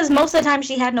 especially because most of the time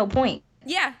she had no point.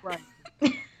 Yeah, right.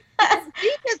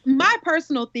 My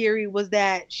personal theory was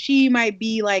that she might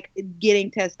be like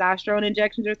getting testosterone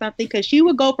injections or something, because she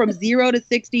would go from 0 to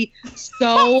 60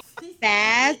 so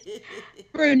fast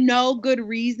for no good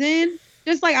reason.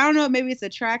 Just like, I don't know, maybe it's a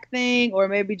track thing, or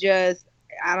maybe just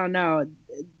I don't know.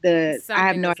 I have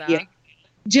Something no was idea. off.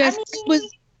 Just I mean, was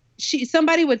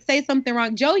somebody would say something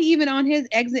wrong. Joey, even on his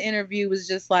exit interview, was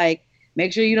just like,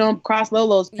 make sure you don't cross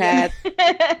Lolo's path.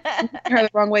 Her the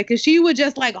wrong way, because she would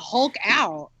just like Hulk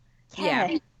out.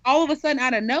 Yeah. All of a sudden,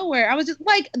 out of nowhere, I was just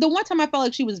like, the one time I felt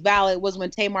like she was valid was when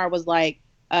Tamar was like,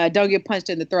 "Don't get punched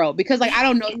in the throat," because like I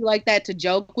don't know you like that to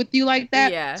joke with you like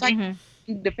that. Yeah. So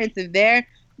defensive there,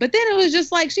 but then it was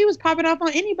just like she was popping off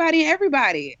on anybody and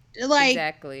everybody. Like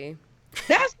Exactly.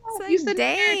 that's why It's you like, said,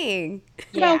 dang.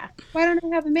 Yeah. why don't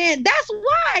I have a man? That's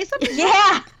why.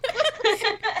 Yeah.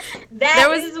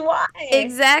 That is why.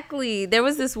 Exactly. There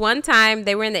was this one time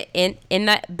they were in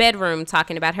the bedroom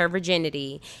talking about her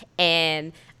virginity,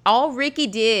 and all Ricky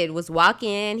did was walk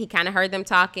in. He kind of heard them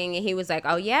talking, and he was like,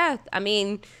 "Oh yeah, I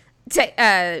mean,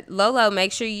 Lolo,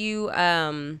 make sure you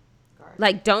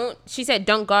like don't." She said,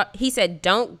 "Don't guard." He said,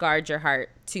 "Don't guard your heart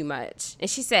too much," and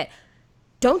she said,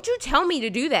 "Don't you tell me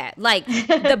to do that. Like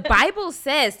the Bible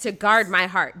says to guard my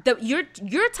heart.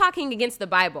 You're talking against the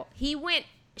Bible."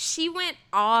 She went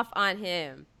off on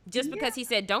him just because he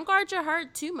said, "Don't guard your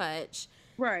heart too much."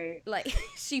 Right. Like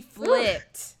she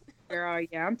flipped. Girl,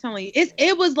 yeah, I'm telling you,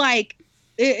 it was like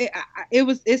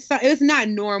it's not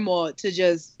normal to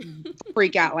just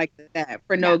freak out like that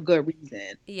for no good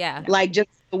reason. Yeah. Like just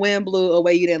the wind blew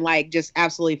away, you didn't like just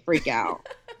absolutely freak out.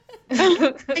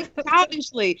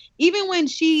 Obviously, even when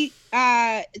she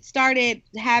started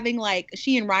having like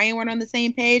she and Ryan weren't on the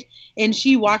same page, and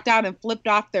she walked out and flipped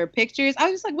off their pictures, I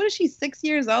was just like, "What is she, 6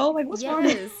 years old? Like, what's wrong?"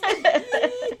 They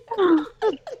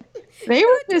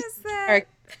were just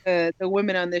the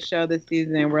women on this show this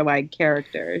season were like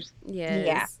characters.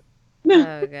 Yes.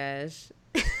 Yeah. Oh gosh,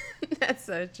 that's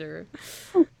so true.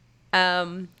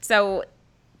 So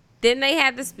then they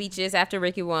had the speeches after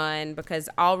Ricky won because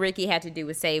all Ricky had to do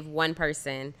was save one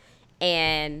person.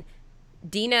 And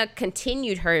Dina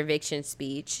continued her eviction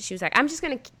speech. She was like, "I'm just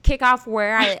going to kick off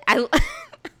where I was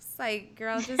like,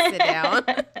 girl, just sit down,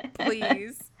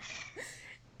 please."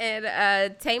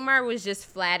 And Tamar was just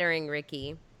flattering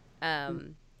Ricky.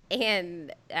 And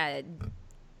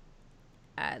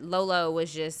Lolo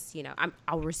was just,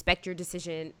 I'll respect your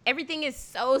decision. Everything is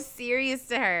so serious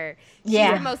to her.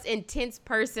 She's the most intense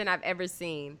person I've ever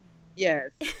seen. Yes.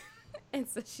 And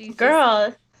so she's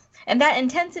girl. And that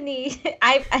intensity,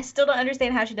 I still don't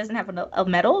understand how she doesn't have a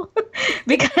medal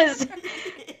because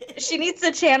she needs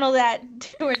to channel that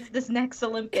towards this next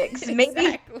Olympics.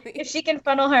 Maybe if she can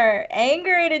funnel her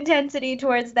anger and intensity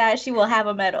towards that, she will have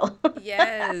a medal.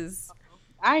 Yes.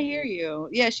 I hear you.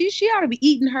 Yeah, she ought to be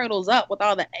eating hurdles up with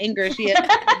all the anger she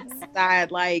has inside.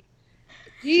 Like,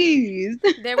 jeez.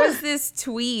 There was this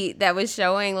tweet that was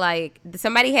showing like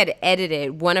somebody had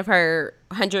edited one of her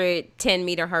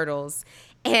 110-meter hurdles,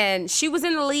 and she was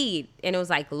in the lead, and it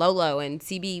was like Lolo and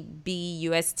CBB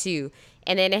US2,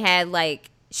 and then it had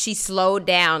like she slowed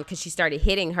down because she started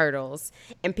hitting hurdles,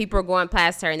 and people were going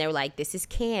past her, and they were like, "This is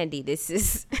Candy. This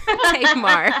is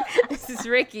Tamar. This is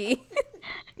Ricky."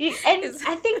 And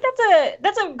I think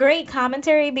that's a great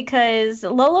commentary because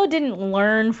Lolo didn't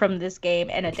learn from this game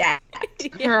and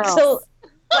adapt. Girl. So,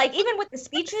 like, even with the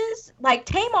speeches, like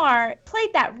Tamar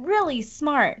played that really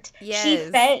smart.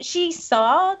 Yes. She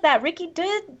saw that Ricky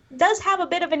does have a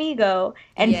bit of an ego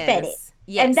and fed it.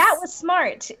 Yes. And that was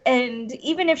smart. And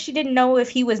even if she didn't know if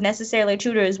he was necessarily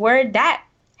true to his word, that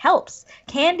helps.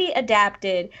 Candy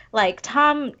adapted, like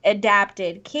Tom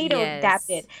adapted, Kato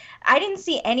adapted. I didn't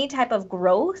see any type of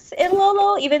growth in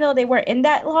Lolo, even though they weren't in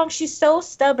that long. She's so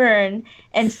stubborn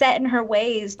and set in her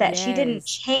ways that she didn't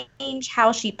change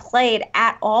how she played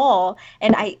at all.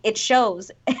 And it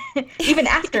shows even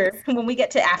after, when we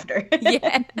get to after.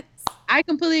 Yes. I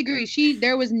completely agree.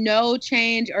 There was no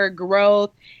change or growth.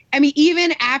 I mean,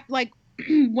 even after, like,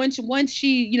 once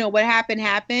she, what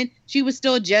happened, she was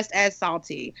still just as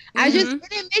salty. Mm-hmm.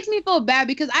 It makes me feel bad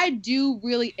because I do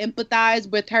really empathize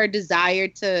with her desire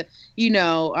to,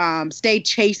 stay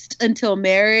chaste until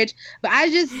marriage. But I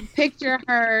just picture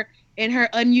her in her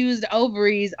unused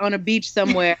ovaries on a beach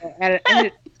somewhere at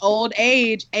an old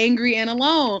age, angry and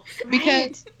alone.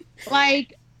 Because,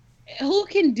 like, who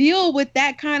can deal with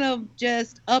that kind of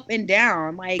just up and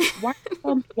down? Like, why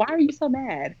are you so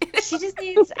mad? She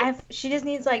just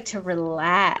needs like to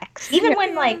relax. Even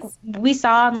when like we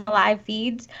saw on the live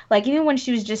feeds, like even when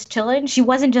she was just chilling, she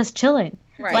wasn't just chilling.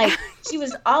 Right. Like she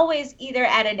was always either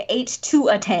at an 8 to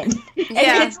a 10. And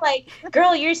it's like,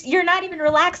 girl, you're not even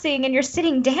relaxing and you're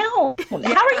sitting down. How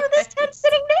are you this tense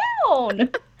sitting down?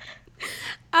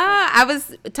 I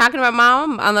was talking to my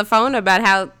mom on the phone about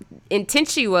how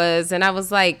intense she was, and I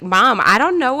was like, "Mom, I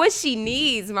don't know what she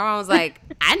needs." My mom was like,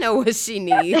 "I know what she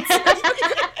needs."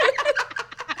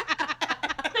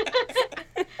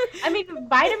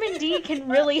 vitamin D can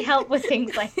really help with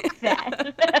things like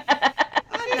that.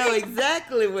 I know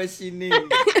exactly what she needs.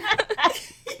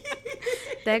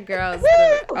 That girl's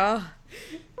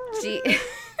she.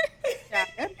 Yeah,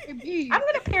 that could be. I'm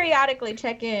gonna periodically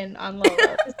check in on Lolo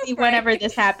to see whenever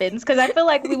this happens, because I feel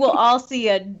like we will all see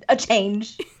a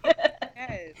change.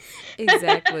 Yes.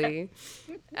 Exactly.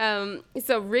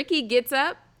 So Ricky gets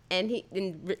up and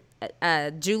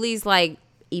Julie's like,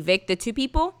 evict the two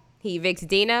people. He evicts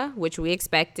Dina, which we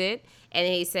expected. And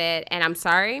he said, and I'm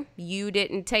sorry, you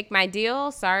didn't take my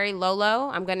deal. Sorry, Lolo,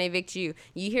 I'm going to evict you.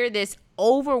 You hear this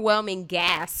overwhelming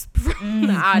gasp from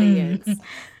the audience.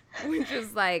 Which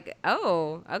was like,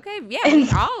 oh, okay.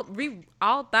 Yeah, we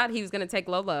all thought he was going to take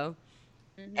Lolo.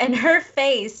 And her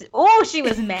face, oh, she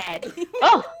was mad.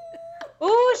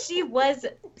 Oh, she was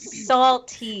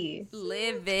salty.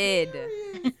 Livid.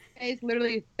 Face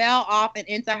literally fell off and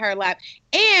into her lap.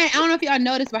 And I don't know if y'all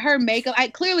noticed, but her makeup,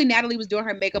 clearly Natalie was doing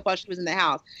her makeup while she was in the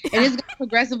house. And it's gonna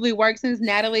progressively worse since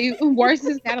Natalie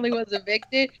was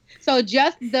evicted. So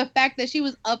just the fact that she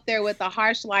was up there with the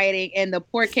harsh lighting and the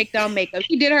poor kicked on makeup,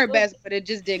 she did her best, but it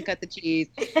just didn't cut the cheese.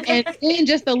 And then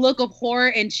just the look of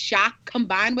horror and shock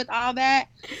combined with all that,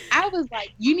 I was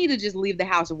like, you need to just leave the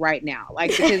house right now. Like,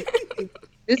 because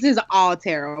this is all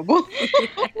terrible.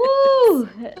 Woo,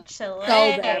 Chile. So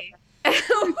bad.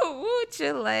 Woo,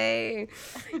 Chile.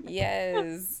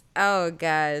 Yes. Oh,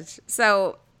 gosh.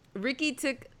 So Ricky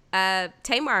took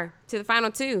Tamar to the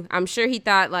final two. I'm sure he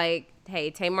thought, like, hey,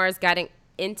 Tamar's gotten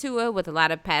into it with a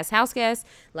lot of past house guests.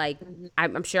 Like,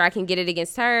 I'm sure I can get it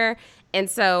against her. And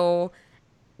so,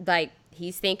 like,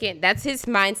 he's thinking, that's his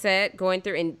mindset going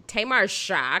through. And Tamar's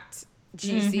shocked.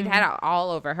 She had it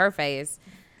all over her face.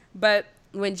 But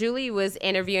when Julie was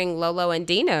interviewing Lolo and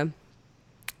Dina,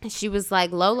 she was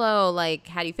like, Lolo, like,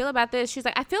 how do you feel about this? She's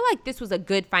like, I feel like this was a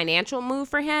good financial move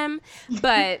for him,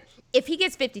 but if he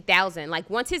gets $50,000, like,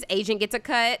 once his agent gets a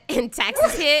cut and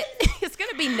taxes hit, it's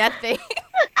gonna be nothing.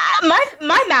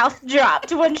 My mouth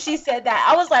dropped when she said that.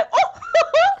 I was like,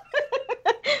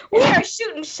 oh, we are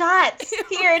shooting shots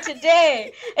here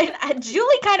today. And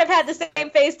Julie kind of had the same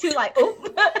face too, like, oh.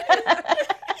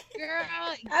 Girl,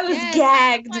 I was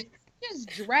gagged. Like, just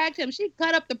dragged him. She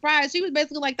cut up the prize. She was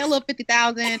basically like, that little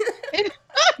 50,000.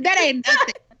 That ain't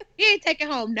nothing. He ain't taking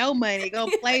home no money. Go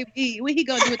play me. What he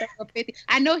gonna do with that little 50?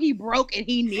 I know he broke and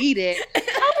he needed.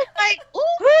 I was like,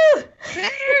 ooh.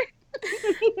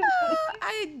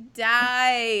 I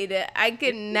died. I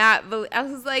could not believe. I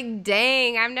was like,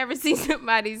 dang, I've never seen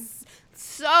somebody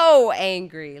so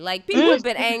angry. Like, people have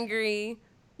been angry,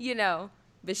 you know,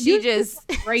 but she just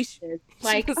gracious.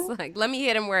 Like, like, let me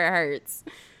hit him where it hurts.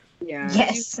 Yeah.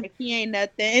 Yes. Like, he ain't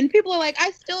nothing. And people are like, I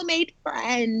still made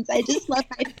friends. I just love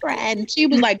my friend. She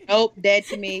was like, nope, dead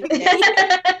to me.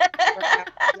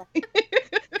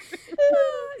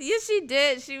 Yes, she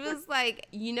did. She was like,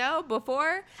 you know,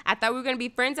 before I thought we were going to be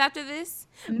friends after this,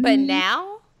 but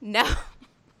now, no.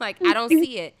 Like, I don't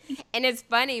see it. And it's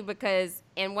funny because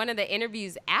in one of the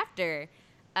interviews after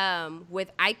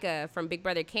with Aysha from Big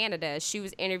Brother Canada, she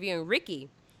was interviewing Ricky.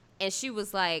 And she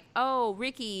was like, oh,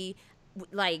 Ricky,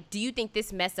 like, do you think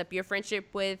this messed up your friendship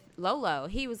with Lolo?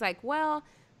 He was like, well,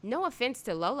 no offense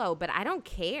to Lolo, but I don't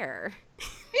care.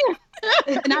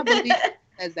 And I believe he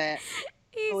says that.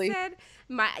 He said,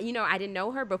 I didn't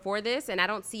know her before this, and I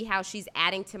don't see how she's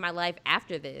adding to my life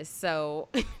after this. So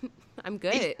I'm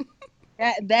good.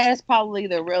 That is probably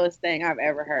the realest thing I've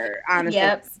ever heard. Honestly,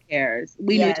 Yep. who cares?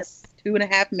 We knew just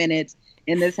 2.5 minutes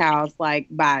in this house. Like,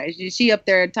 bye. She up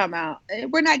there talking about,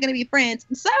 we're not going to be friends.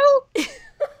 So,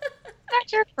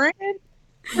 not your friend.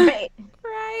 Right.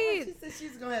 Right. She said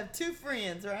she's going to have 2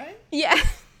 friends, right? Yeah.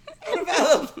 What about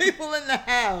those people in the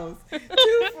house? 2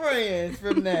 friends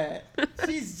from that.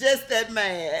 She's just that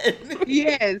mad.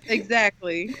 Yes,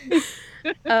 exactly.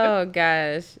 Oh,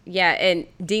 gosh. Yeah, and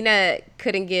Dina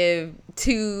couldn't give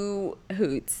 2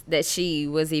 hoots that she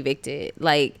was evicted.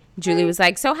 Like, Julie was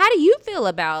like, so how do you feel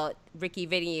about Ricky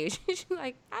evicting you? She's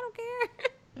like, I don't care.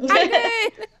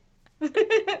 I'm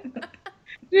good.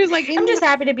 She was like, I'm just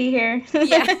happy to be here.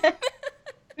 Yeah.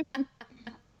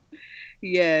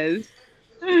 Yes.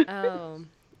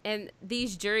 And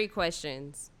these jury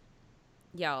questions,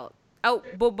 y'all. Oh,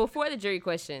 but before the jury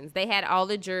questions, they had all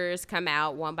the jurors come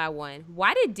out one by one.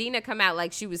 Why did Dina come out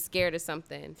like she was scared of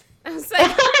something? I was like, I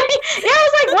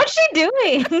was like, what's she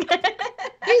doing?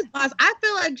 She's lost. I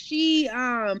feel like she,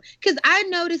 because I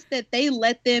noticed that they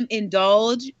let them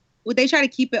indulge. They try to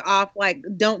keep it off, like,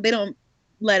 they don't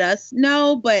let us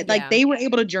know, but like they were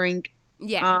able to drink.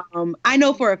 Yeah. I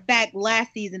know for a fact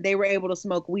last season they were able to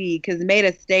smoke weed because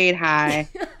Maida stayed high.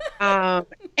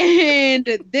 And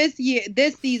this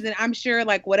season, I'm sure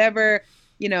like whatever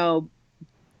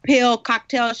pill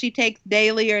cocktail she takes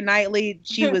daily or nightly,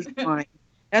 she was fine.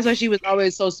 That's why she was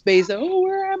always so spaced. Oh,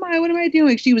 where am I? What am I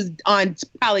doing? She was on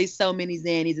probably so many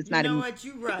Xannies. It's not. You know what?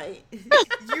 You're right.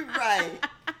 You're right.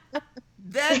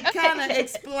 That kind of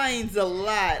explains a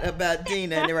lot about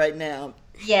Dina right now.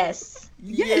 Yes.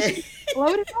 Yeah.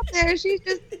 Floated up there. She's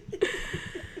just.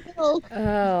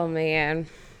 Oh man.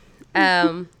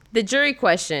 The jury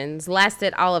questions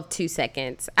lasted all of 2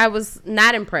 seconds. I was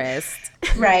not impressed.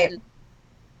 Right.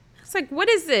 It's like, what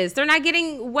is this? They're not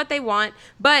getting what they want.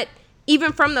 But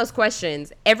even from those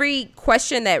questions, every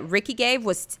question that Ricky gave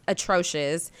was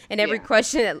atrocious, and every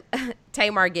question that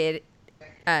Tamar did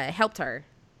helped her.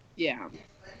 Yeah.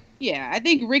 I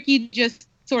think Ricky just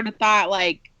sort of thought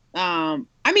like,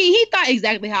 he thought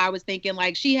exactly how I was thinking.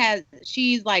 Like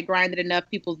she's like grinded enough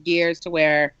people's gears to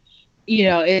where,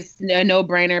 it's a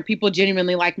no-brainer. People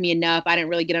genuinely like me enough. I didn't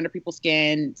really get under people's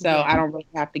skin, so I don't really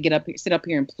have to sit up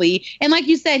here and plea. And like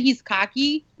you said, he's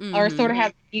cocky or sort of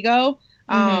has ego.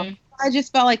 I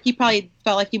just felt like he probably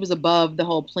felt like he was above the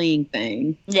whole pleading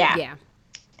thing. Yeah.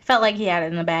 Felt like he had it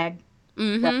in the bag.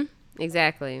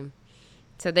 Exactly.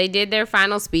 So they did their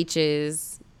final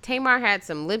speeches. Tamar had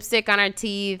some lipstick on her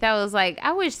teeth. I was like,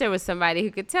 I wish there was somebody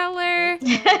who could tell her.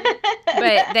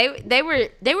 But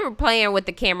they were playing with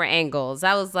the camera angles.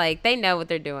 I was like, they know what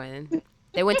they're doing.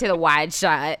 They went to the wide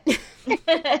shot. Take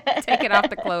it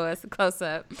off the close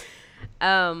up.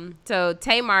 So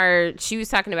Tamar, she was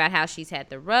talking about how she's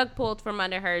had the rug pulled from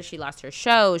under her. She lost her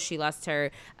show. She lost her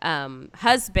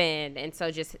husband. And so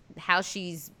just how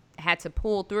she's had to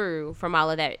pull through from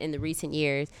all of that in the recent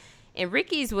years. And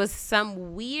Ricky's was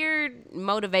some weird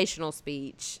motivational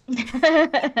speech.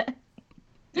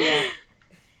 Yeah.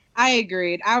 I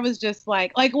agreed. I was just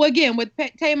like well, again, with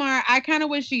Tamar, I kind of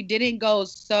wish she didn't go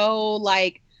so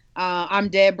like, I'm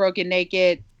dead, broken,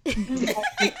 naked. It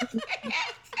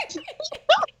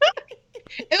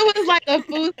was like a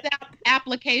food stamp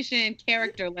application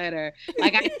character letter.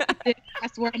 Like, I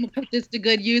swear I'm gonna put this to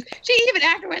good use. She even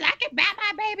afterwards, I can buy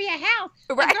my baby a house.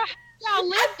 Right. Like, girl, how y'all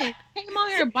living? Came on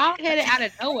here bald headed out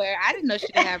of nowhere. I didn't know she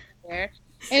didn't have hair.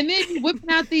 And then you whipping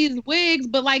out these wigs,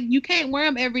 but like you can't wear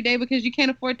them every day because you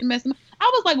can't afford to mess them up. I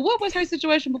was like, what was her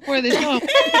situation before this show?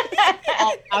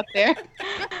 All out there.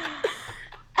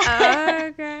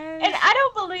 Oh, God. And I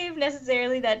don't believe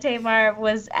necessarily that Tamar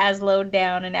was as low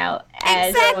down and out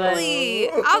as exactly.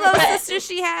 All those sisters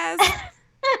she has.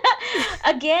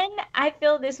 Again, I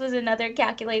feel this was another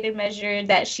calculated measure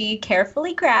that she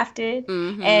carefully crafted,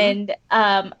 and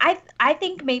I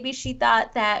think maybe she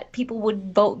thought that people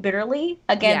would vote bitterly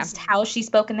against how she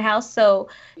spoke in the House, so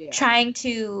trying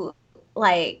to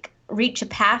like reach a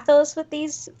pathos with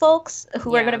these folks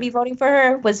who are going to be voting for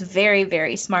her was very,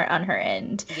 very smart on her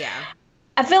end. Yeah.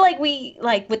 I feel like we,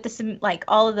 like, with this, like,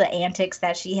 all of the antics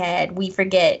that she had, we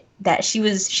forget that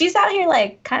she's out here,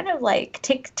 like, kind of, like,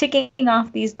 ticking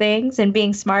off these things and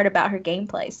being smart about her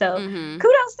gameplay. So,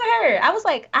 kudos to her. I was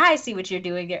like, I see what you're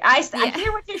doing here. I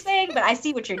hear what you're saying, but I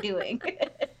see what you're doing.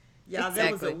 Yeah,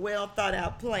 that was a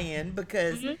well-thought-out plan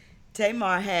because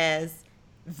Tamar has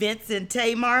Vince and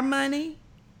Tamar money.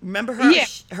 Remember her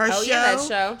her show? Yeah, that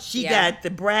show. She got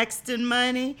the Braxton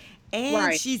money.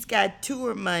 And she's got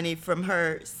tour money from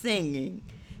her singing.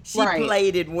 She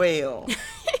played it well.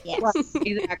 Yes.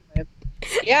 Exactly.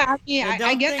 Yeah, I mean,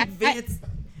 I guess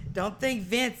don't think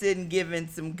Vince isn't giving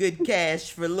some good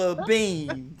cash for little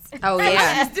beans. Oh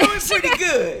yeah, she's doing pretty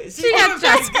good. She's doing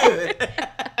pretty good.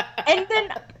 And then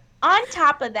on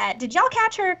top of that, did y'all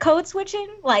catch her code switching?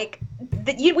 Like,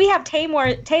 we have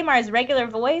Tamar's regular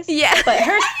voice, but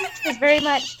her speech was very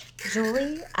much,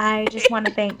 Julie, I just want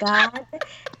to thank God.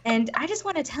 And I just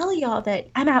want to tell y'all that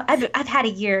I'm out. I've had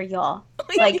a year, y'all.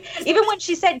 Like, even when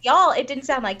she said y'all, it didn't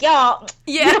sound like y'all.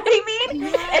 Yeah. You know what I mean?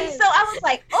 Yes. And so I was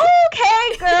like,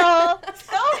 okay, girl,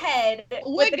 go ahead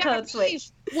with the code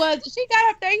switch. Was she got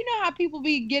up there? You know how people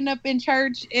be getting up in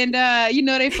church and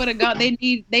they for the God, they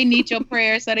need your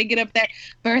prayer, so they get up there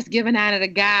first giving honor to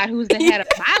God, who's the head of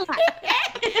my life.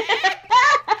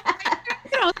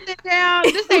 You don't sit down.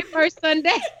 This ain't first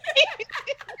Sunday.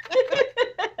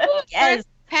 Yes.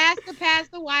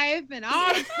 Pastor, wife, and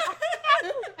all the stuff.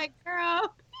 Like,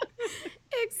 girl.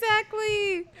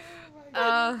 Exactly.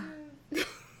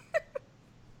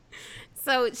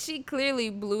 So she clearly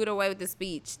blew it away with the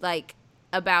speech, like,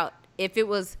 about if it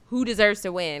was who deserves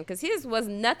to win, because his was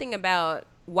nothing about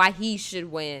why he should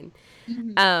win.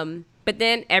 But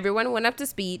then everyone went up to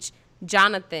speech.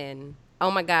 Jonathan,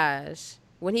 oh my gosh,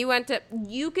 when he went to,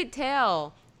 you could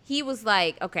tell he was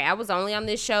like, okay, I was only on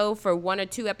this show for 1 or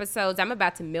 2 episodes. I'm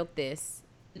about to milk this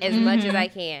as much as I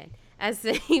can. I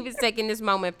said he was taking this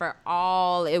moment for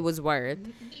all it was worth.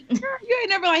 You ain't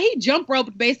never like he jump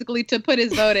roped basically to put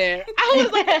his vote in. I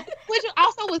was like, which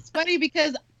also was funny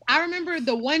because I remember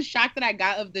the one shock that I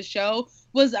got of the show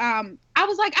was I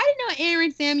was like, I didn't know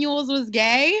Aaron Samuels was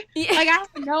gay. Yeah. Like I had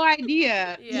no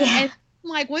idea. Yeah. And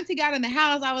like once he got in the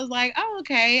house, I was like, oh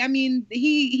okay. I mean,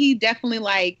 he definitely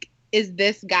like is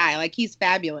this guy. Like he's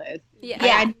fabulous. Yeah.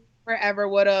 Like, I never ever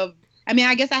would have. I mean,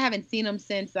 I guess I haven't seen him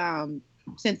since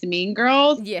Mean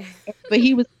Girls. Yeah. But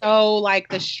he was so like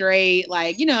the straight,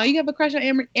 like, you know, you have a crush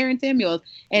on Aaron Samuels.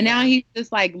 And now he's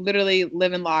just like literally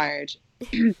living large.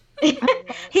 He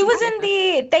was in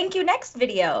the Thank You Next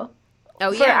video.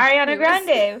 Oh, for yeah. Ariana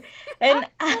Grande. And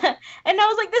I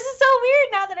was like, this is so weird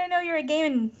now that I know you're a gay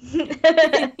man.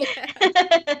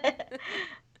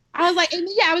 I was like, and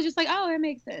I was just like, oh, that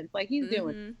makes sense. Like he's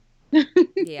doing.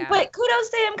 Yeah. But kudos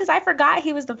to him because I forgot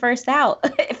he was the first out.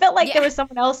 It felt like there was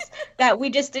someone else that we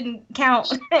just didn't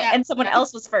count and someone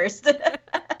else was first.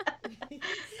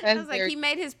 I was like, he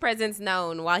made his presence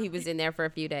known while he was in there for a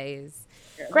few days.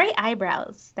 Great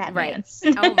eyebrows, that man.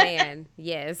 Oh, man.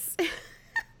 Yes.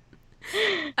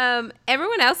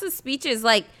 Everyone else's speeches,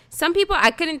 like, some people,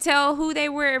 I couldn't tell who they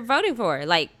were voting for.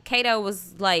 Like, Kato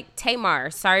was like,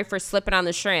 Tamar, sorry for slipping on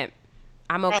the shrimp.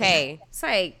 I'm okay. It's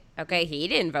like, okay, he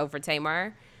didn't vote for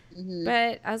Tamar.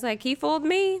 But I was like, he fooled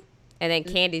me. And then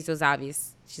Candy's was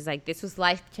obvious. She's like, this was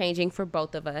life-changing for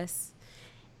both of us.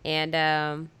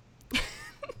 And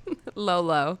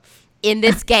Lolo, in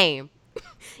this game,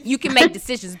 you can make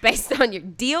decisions based on your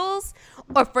deals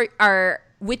or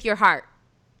with your heart.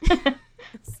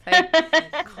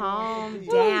 Like, calm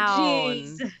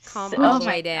down. Calm all the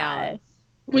way down.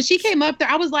 When she came up there,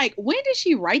 I was like, when did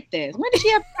she write this? When did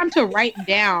she have time to write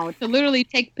down, to literally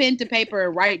take pen to paper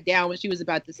and write down what she was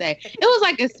about to say? It was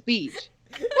like a speech.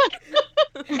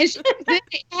 And she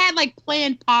had like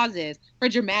planned pauses for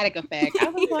dramatic effect. I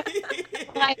was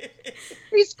like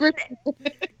pre-scripted.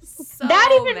 So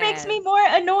that even mad. makes me more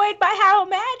annoyed by how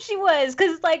mad she was.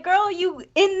 Because it's like, girl, you,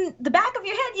 in the back of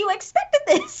your head, you expected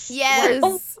this.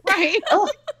 Yes. Right.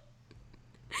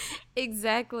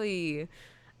 Exactly.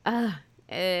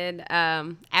 And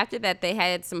after that, they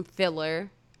had some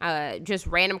filler, just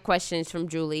random questions from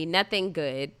Julie. Nothing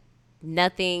good.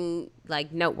 Nothing,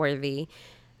 like, noteworthy.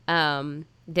 Then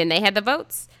they had the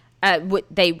votes.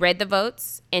 They read the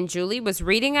votes, and Julie was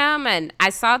reading them, and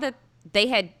I saw that they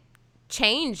had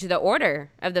changed the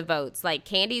order of the votes. Like,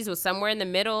 Candy's was somewhere in the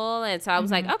middle, and so I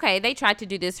was like, okay, they tried to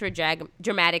do this for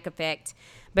dramatic effect.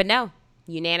 But no,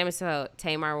 unanimous vote.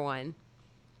 Tamar won.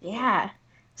 Yeah.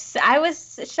 So I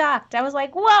was shocked. I was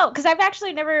like, whoa, because I've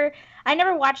actually never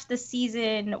watched the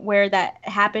season where that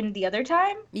happened the other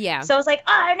time. Yeah. So I was like,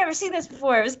 oh, I've never seen this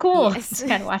before. It was cool Yes. to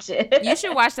kind of watch it. You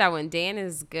should watch that one. Dan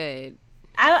is good.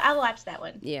 I'll watch that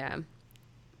one. Yeah.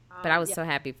 But I was so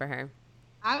happy for her.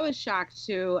 I was shocked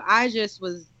too. I just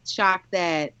was shocked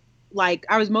that, like,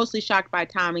 I was mostly shocked by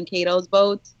Tom and Kato's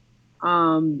votes.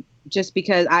 Just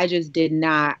because I just did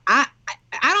not.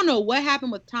 I don't know what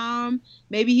happened with Tom.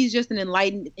 Maybe he's just an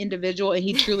enlightened individual and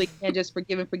he truly can just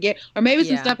forgive and forget. Or maybe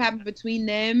some stuff happened between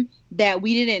them that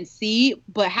we didn't see.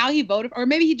 But how he voted, or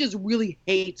maybe he just really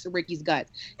hates Ricky's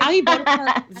guts. How he voted for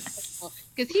her,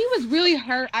 because he was really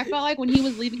hurt. I felt like when he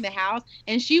was leaving the house,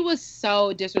 and she was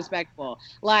so disrespectful.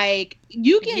 Like,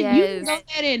 you can go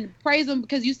ahead and praise him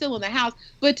because you're still in the house,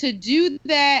 but to do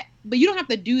that, but you don't have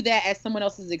to do that at someone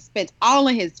else's expense, all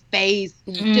in his face.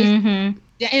 Just,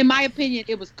 in my opinion,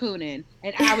 it was cooning,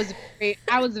 and I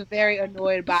was very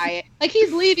annoyed by it. Like,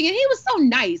 he's leaving, and he was so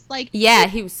nice. Like, yeah,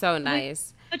 he was so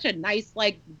nice. Such a nice,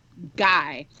 like,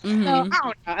 guy. So I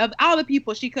don't know. Of all the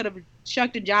people she could have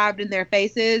shucked and jived in their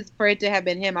faces, for it to have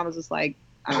been him, I was just like,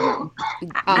 I don't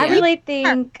know. I really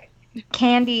think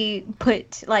Candy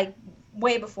put, like,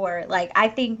 way before, like, I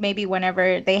think maybe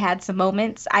whenever they had some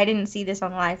moments, I didn't see this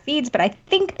on live feeds, but I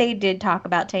think they did talk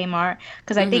about Tamar,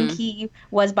 because I think he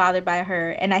was bothered by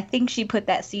her, and I think she put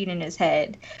that seed in his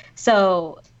head.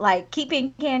 So, like,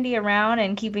 keeping Candy around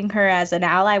and keeping her as an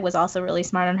ally was also really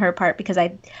smart on her part, because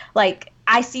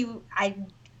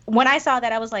when I saw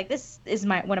that, I was like, this is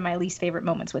one of my least favorite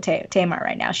moments with Tamar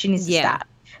right now. She needs to stop.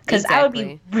 Because I would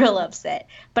be real upset.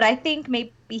 But I think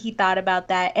maybe he thought about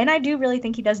that. And I do really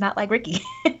think he does not like Ricky.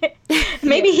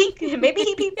 maybe he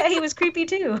peeped that he was creepy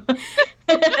too.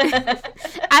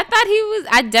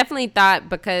 I definitely thought,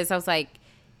 because I was like,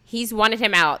 he's wanted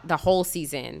him out the whole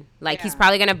season. Like, he's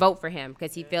probably going to vote for him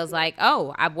because he feels like,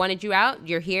 oh, I've wanted you out.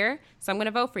 You're here. So I'm going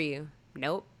to vote for you.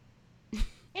 Nope.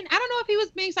 And I don't know if he was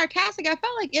being sarcastic. I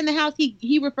felt like in the house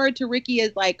he referred to Ricky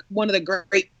as like one of the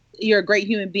great you're a great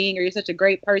human being or you're such a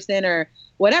great person or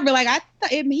whatever. Like I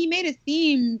thought he made it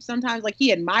seem sometimes like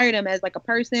he admired him as like a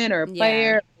person or a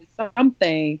player or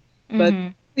something, but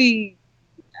he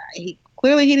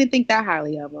clearly he didn't think that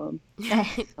highly of him.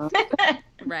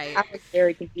 Right. I was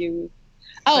very confused.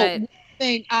 Oh,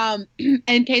 thing.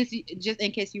 In case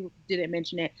you didn't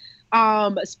mention it.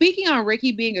 Speaking on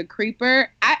Ricky being a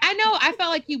creeper, I know I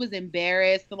felt like he was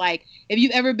embarrassed. Like if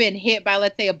you've ever been hit by,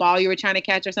 let's say, a ball you were trying to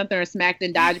catch or something, or smacked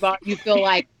in dodgeball, you feel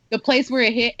like the place where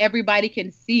it hit, everybody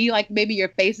can see, like maybe your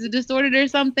face is distorted or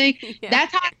something. Yeah.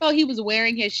 That's how I felt he was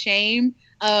wearing his shame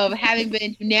of having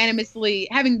unanimously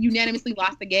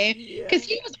lost the game, because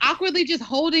he was awkwardly just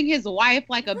holding his wife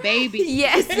like a baby.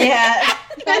 Yes. Yeah.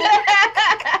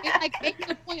 It's like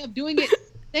making a point of doing it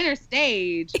center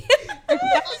stage.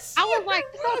 I was like,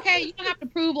 it's okay. You don't have to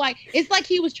prove. Like, it's like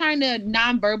he was trying to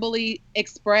non-verbally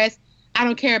express, I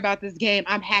don't care about this game.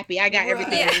 I'm happy. I got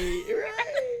everything.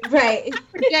 Right.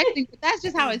 Projecting, but that's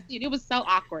just how it seemed. It was so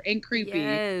awkward and creepy.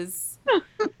 Yes.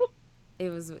 It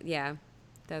was,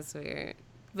 that's weird.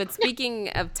 But speaking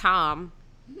of Tom,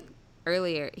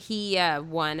 earlier, he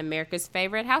won America's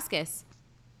Favorite House Guest.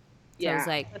 So I was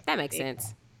like, that makes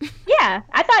sense. Yeah,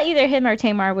 I thought either him or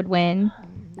Tamar would win.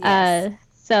 Yes.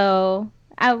 So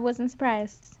I wasn't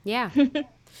surprised. Yeah.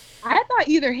 I thought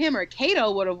either him or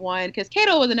Kato would have won, because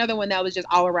Kato was another one that was just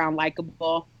all around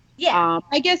likable. Yeah.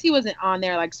 I guess he wasn't on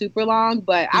there like super long,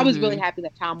 but I was really happy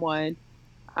that Tom won.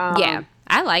 Yeah,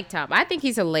 I like Tom. I think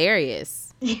he's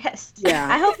hilarious. Yes. Yeah.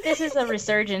 I hope this is a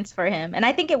resurgence for him, and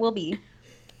I think it will be.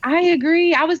 I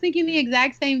agree. I was thinking the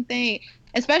exact same thing,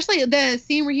 especially the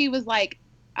scene where he was like,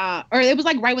 or it was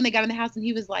like right when they got in the house and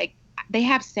he was like, they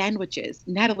have sandwiches.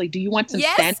 Natalie, do you want some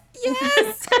sandwiches?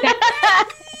 Yes.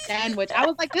 Sandwich. I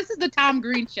was like, this is the Tom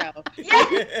Green show.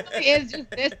 Yes. He is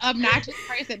just this obnoxious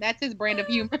person. That's his brand of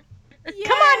humor. Yes.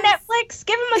 Come on, Netflix.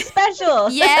 Give him a special.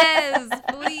 Yes,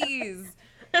 please.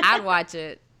 I'd watch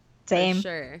it. Same. For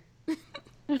sure.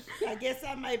 I guess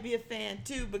I might be a fan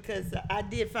too, because I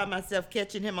did find myself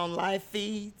catching him on live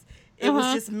feeds. It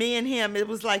was just me and him. It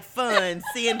was like fun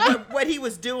seeing what he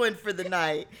was doing for the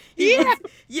night. He was,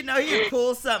 he'd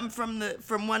pull something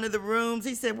from one of the rooms.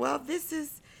 He said, well,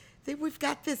 we've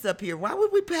got this up here. Why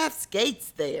would we have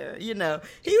skates there? He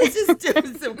was just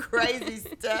doing some crazy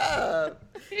stuff.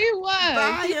 He was.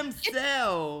 By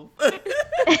himself.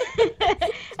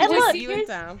 And look,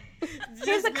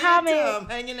 here's a comic. Tom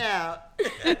hanging out.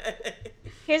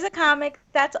 Here's a comic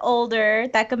that's older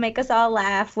that could make us all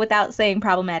laugh without saying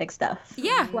problematic stuff.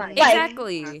 Yeah, right.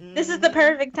 Exactly. This is the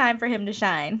perfect time for him to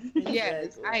shine.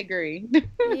 Yes, I agree.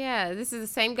 Yeah, this is the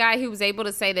same guy who was able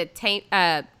to say that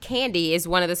Candy is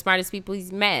one of the smartest people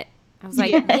he's met. I was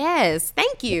like, yes,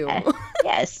 thank you.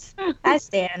 Yes, I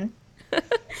stand.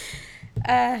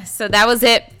 So that was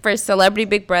it for Celebrity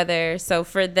Big Brother. So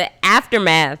for the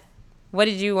aftermath, what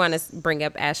did you want to bring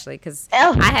up, Ashley? Because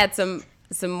I had some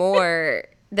more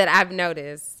that I've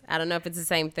noticed. I don't know if it's the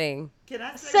same thing. Can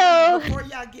I say before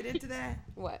y'all get into that?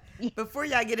 What? Before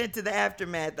y'all get into the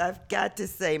aftermath, I've got to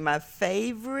say my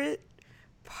favorite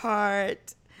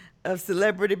part of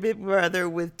Celebrity Big Brother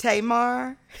with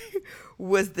Tamar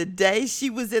was the day she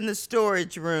was in the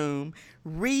storage room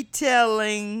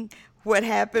retelling what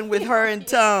happened with her and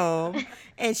Tom,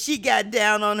 and she got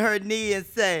down on her knee and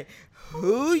said,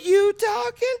 who you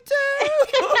talking to?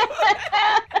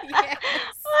 Yes.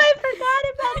 Oh, I forgot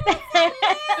about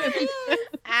that.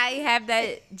 I have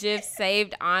that GIF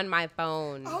saved on my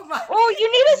phone. Oh,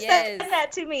 you need to send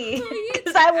that to me,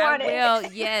 because I want it. Well,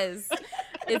 yes.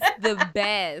 It's the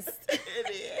best.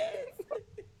 It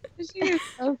is. She is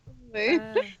so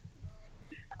funny.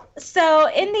 So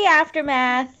in the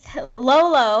aftermath,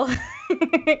 Lolo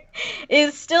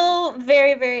is still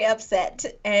very, very upset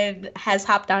and has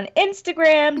hopped on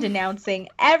Instagram denouncing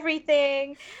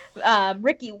everything.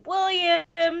 Ricky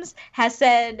Williams has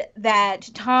said that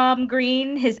Tom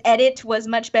Green, his edit was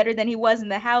much better than he was in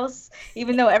the house,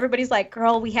 even though everybody's like,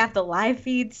 girl, we have the live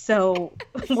feed, so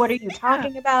what are you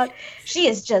talking about? She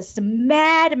is just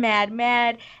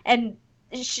mad. And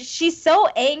she's so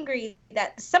angry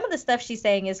that some of the stuff she's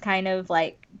saying is kind of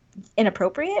like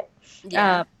inappropriate,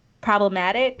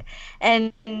 problematic,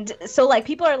 and so like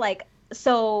people are like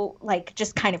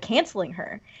just kind of canceling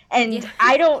her, and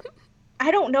I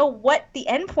don't know what the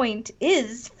end point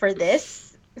is for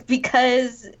this,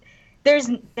 because there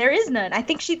is none. I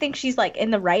think she thinks she's like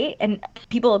in the right and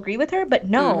people agree with her, but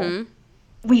no,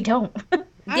 we don't.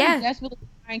 I'm desperately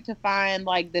trying to find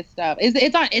like this stuff.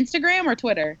 It's on Instagram or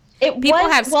Twitter? People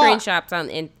have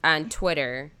screenshots on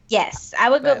Twitter. Yes, I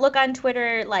would go But look on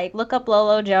Twitter, like look up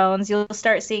Lolo Jones. You'll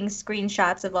start seeing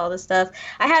screenshots of all the stuff.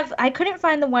 I couldn't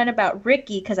find the one about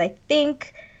Ricky because I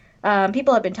think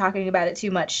people have been talking about it too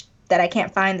much that I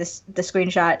can't find the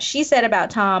screenshot. She said about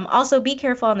Tom, also be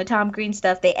careful on the Tom Green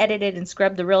stuff. They edited and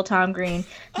scrubbed the real Tom Green.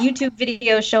 YouTube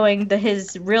videos showing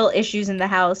his real issues in the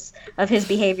house of his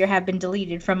behavior have been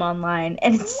deleted from online,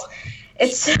 and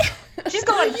it's she's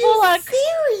going Are full you on.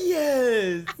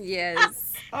 serious? yes.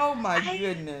 Oh my I,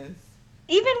 goodness.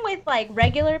 even with like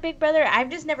regular Big Brother, I've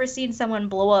just never seen someone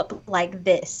blow up like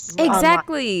this Right. online.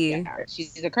 Exactly. Yeah,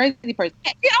 she's a crazy person.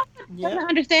 She also Yep. doesn't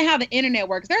understand how the internet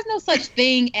works. There's no such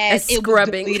thing as it was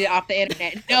scrubbing. deleted off the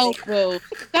internet. No, boo.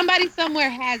 Somebody somewhere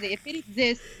has it. If it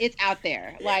exists, it's out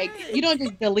there. Like, you don't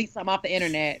just delete something off the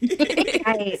internet.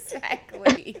 Right.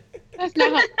 Exactly. That's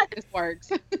not how this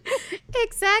works.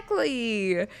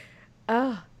 Exactly.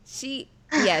 Oh, she's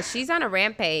on a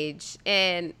rampage,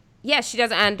 and yeah, she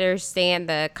doesn't understand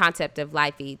the concept of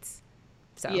live feeds.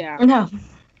 So Yeah. No.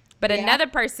 but Yeah. another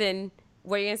person,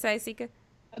 what are you gonna say, Sika?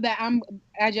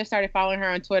 I just started following her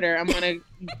on Twitter. I'm gonna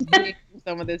dig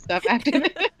some of this stuff after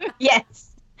this.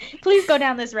 Yes. Please go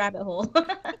down this rabbit hole.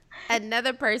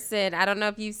 Another person, I don't know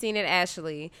if you've seen it,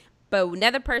 Ashley, but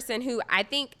another person who I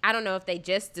don't know if they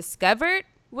just discovered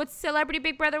what Celebrity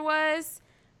Big Brother was,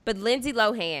 but Lindsay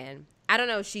Lohan. I don't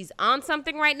know if she's on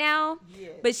something right now,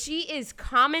 but she is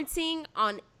commenting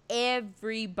on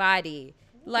everybody.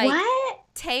 Like, What?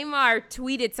 Tamar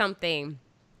tweeted something,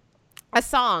 a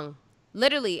song,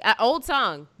 literally an old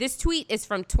song. This tweet is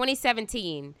from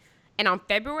 2017. And on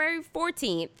February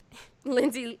 14th,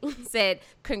 Lindsay said,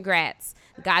 "Congrats.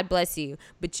 God bless you.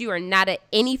 But you are not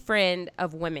any friend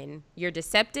of women. You're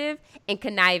deceptive and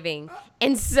conniving.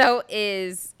 And so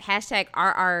is hashtag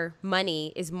RR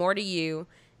money is more to you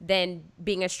than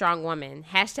being a strong woman.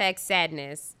 Hashtag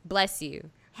sadness. Bless you.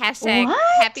 Hashtag What?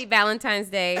 happy Valentine's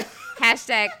Day.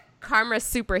 Hashtag karma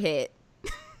super hit."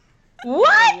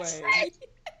 What? No way.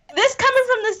 This coming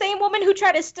from the same woman who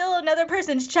tried to steal another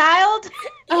person's child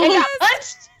and got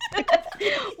punched?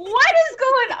 What is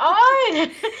going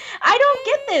on? I don't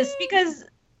get this because,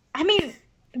 I mean,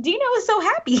 Dina was so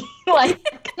happy. Like,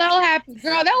 So happy,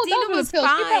 girl. That was Dina over was the pill. She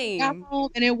probably got fine. home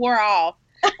and it wore off.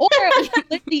 Or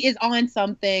Lindsay is on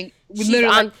something. She's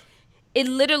Literally. on. It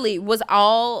literally was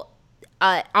all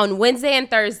on Wednesday and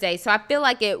Thursday. So I feel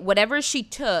like whatever she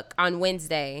took on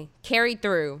Wednesday carried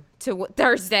through to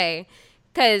Thursday,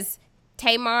 because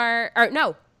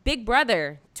Big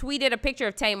Brother tweeted a picture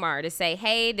of Tamar to say,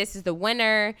 "Hey, this is the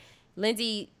winner."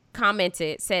 Lindsay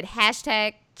said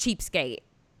hashtag cheapskate,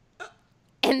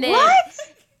 and then what?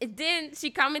 then she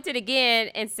commented again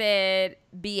and said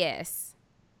BS,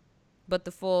 but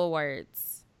the full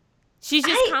words. She's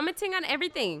just commenting on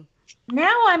everything.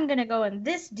 Now I'm going to go in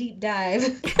this deep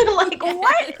dive. Like,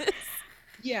 what?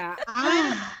 Yeah,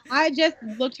 I just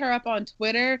looked her up on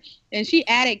Twitter, and she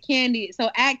added Candy. So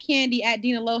at Candy, at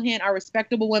Dina Lohan are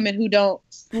respectable women who don't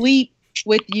sleep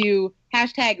with you.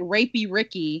 Hashtag rapey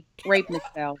Ricky, rape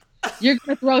Michelle. You're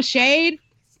gonna throw shade?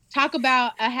 Talk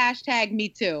about a hashtag me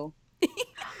too.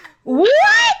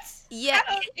 What? Yeah,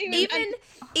 even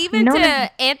even No, to no.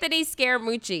 Anthony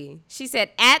Scaramucci. She said,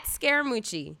 at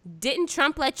Scaramucci, didn't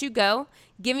Trump let you go?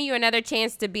 Giving you another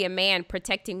chance to be a man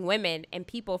protecting women and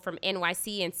people from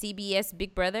NYC and CBS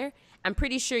Big Brother? I'm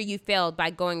pretty sure you failed by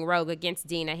going rogue against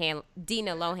Dina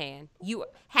Lohan.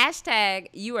 Hashtag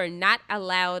you are not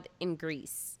allowed in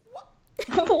Greece.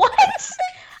 What?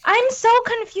 I'm so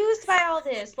confused by all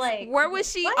this. Like, Where was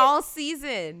she what? all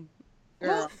season?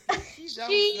 girl. She's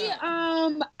She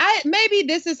on maybe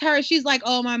this is her. She's like,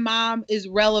 oh, my mom is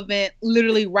relevant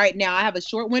literally right now. I have a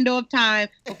short window of time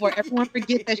before everyone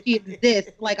forgets that she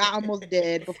exists, like I almost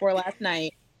did before last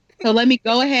night. So let me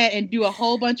go ahead and do a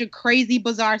whole bunch of crazy,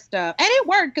 bizarre stuff. And it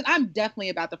worked because I'm definitely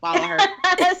about to follow her.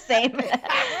 Same.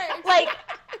 Like,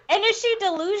 and is she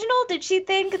delusional? Did she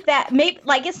think that maybe,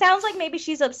 like, it sounds like maybe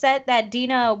she's upset that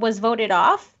Dina was voted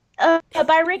off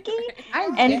by Ricky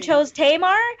and chose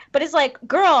Tamar, but it's like,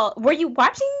 girl, were you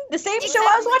watching the same show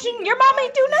I was watching? Your mom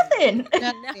ain't do nothing.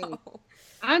 No.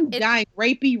 I'm dying.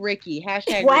 Rapey Ricky.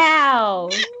 Hashtag Wow.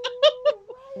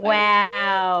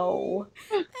 Wow.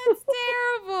 That's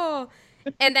terrible.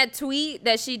 And that tweet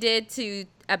that she did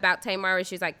about Tamar, where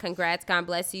she's like, "Congrats, God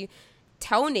bless you."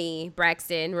 Tony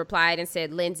Braxton replied and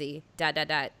said, "Lindsay, ...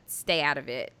 stay out of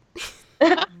it."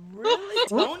 Really?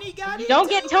 Tony got it? Don't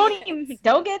get Tony.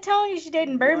 Don't get Tony. She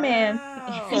dating Birdman.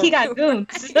 Wow. He got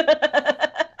goons.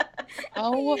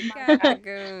 Oh He my got the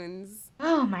goons.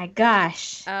 Oh my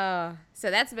gosh. Oh, so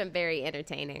that's been very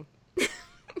entertaining.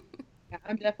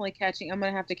 I'm definitely catching. I'm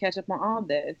gonna have to catch up on all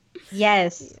this.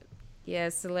 Yes. Yeah,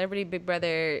 Celebrity Big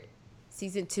Brother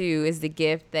season 2 is the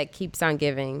gift that keeps on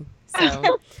giving.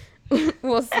 So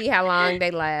we'll see how long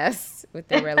they last with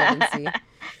their relevancy.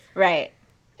 Right.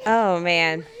 Oh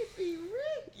man. Baby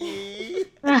Ricky.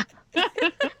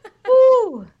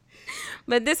 Woo.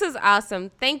 But this was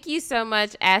awesome. Thank you so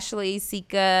much, Ashley,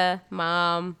 Sika,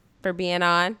 Mom, for being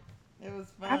on. It was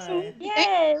Absolutely. fun.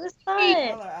 Yeah, it was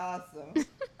Y'all fun. are awesome.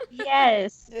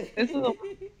 Yes. This is a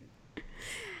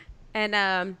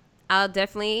And I'll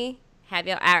definitely have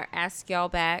y'all ask y'all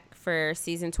back for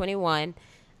season 21.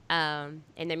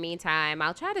 In the meantime,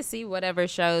 I'll try to see whatever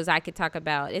shows I could talk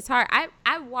about. It's hard.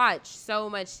 I watch so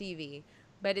much TV,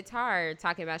 but it's hard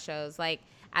talking about shows. Like,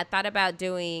 I thought about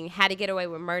doing How to Get Away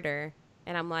with Murder,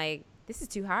 and I'm like, this is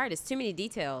too hard. It's too many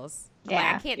details. I'm like,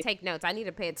 I Yeah. can't take notes. I need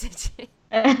to pay attention.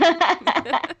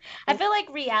 I feel like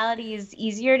reality is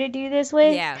easier to do this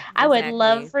with. Yeah, I would exactly.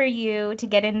 love for you to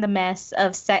get in the mess of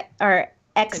X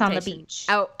on the Temptation. beach.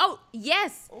 Oh,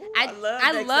 yes. Ooh,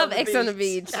 I love X on the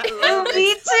Beach. I love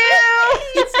Me too.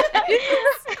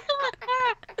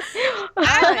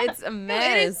 It's a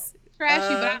mess.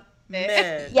 trashy, but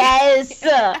Man. Yes.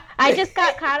 I just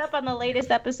got caught up on the latest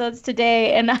episodes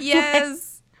today, and I'm like,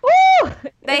 Yes. woo!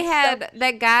 They It's had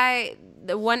that guy,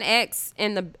 the one X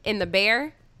in the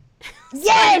bear.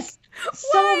 yes.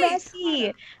 So Why?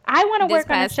 messy. I want to This work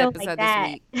on a past show episode like this that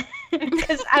week.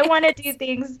 because I want to do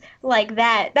things like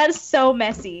that. That's so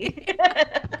messy.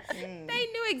 They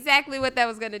knew exactly what that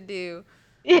was gonna do.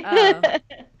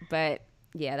 But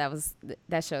yeah,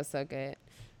 that show's so good.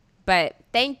 But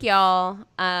thank y'all.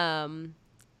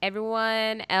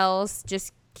 Everyone else,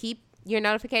 just keep your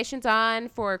notifications on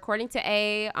for According to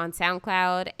A on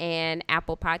SoundCloud and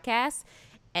Apple Podcasts.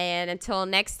 And until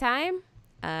next time,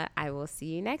 I will see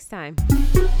you next time.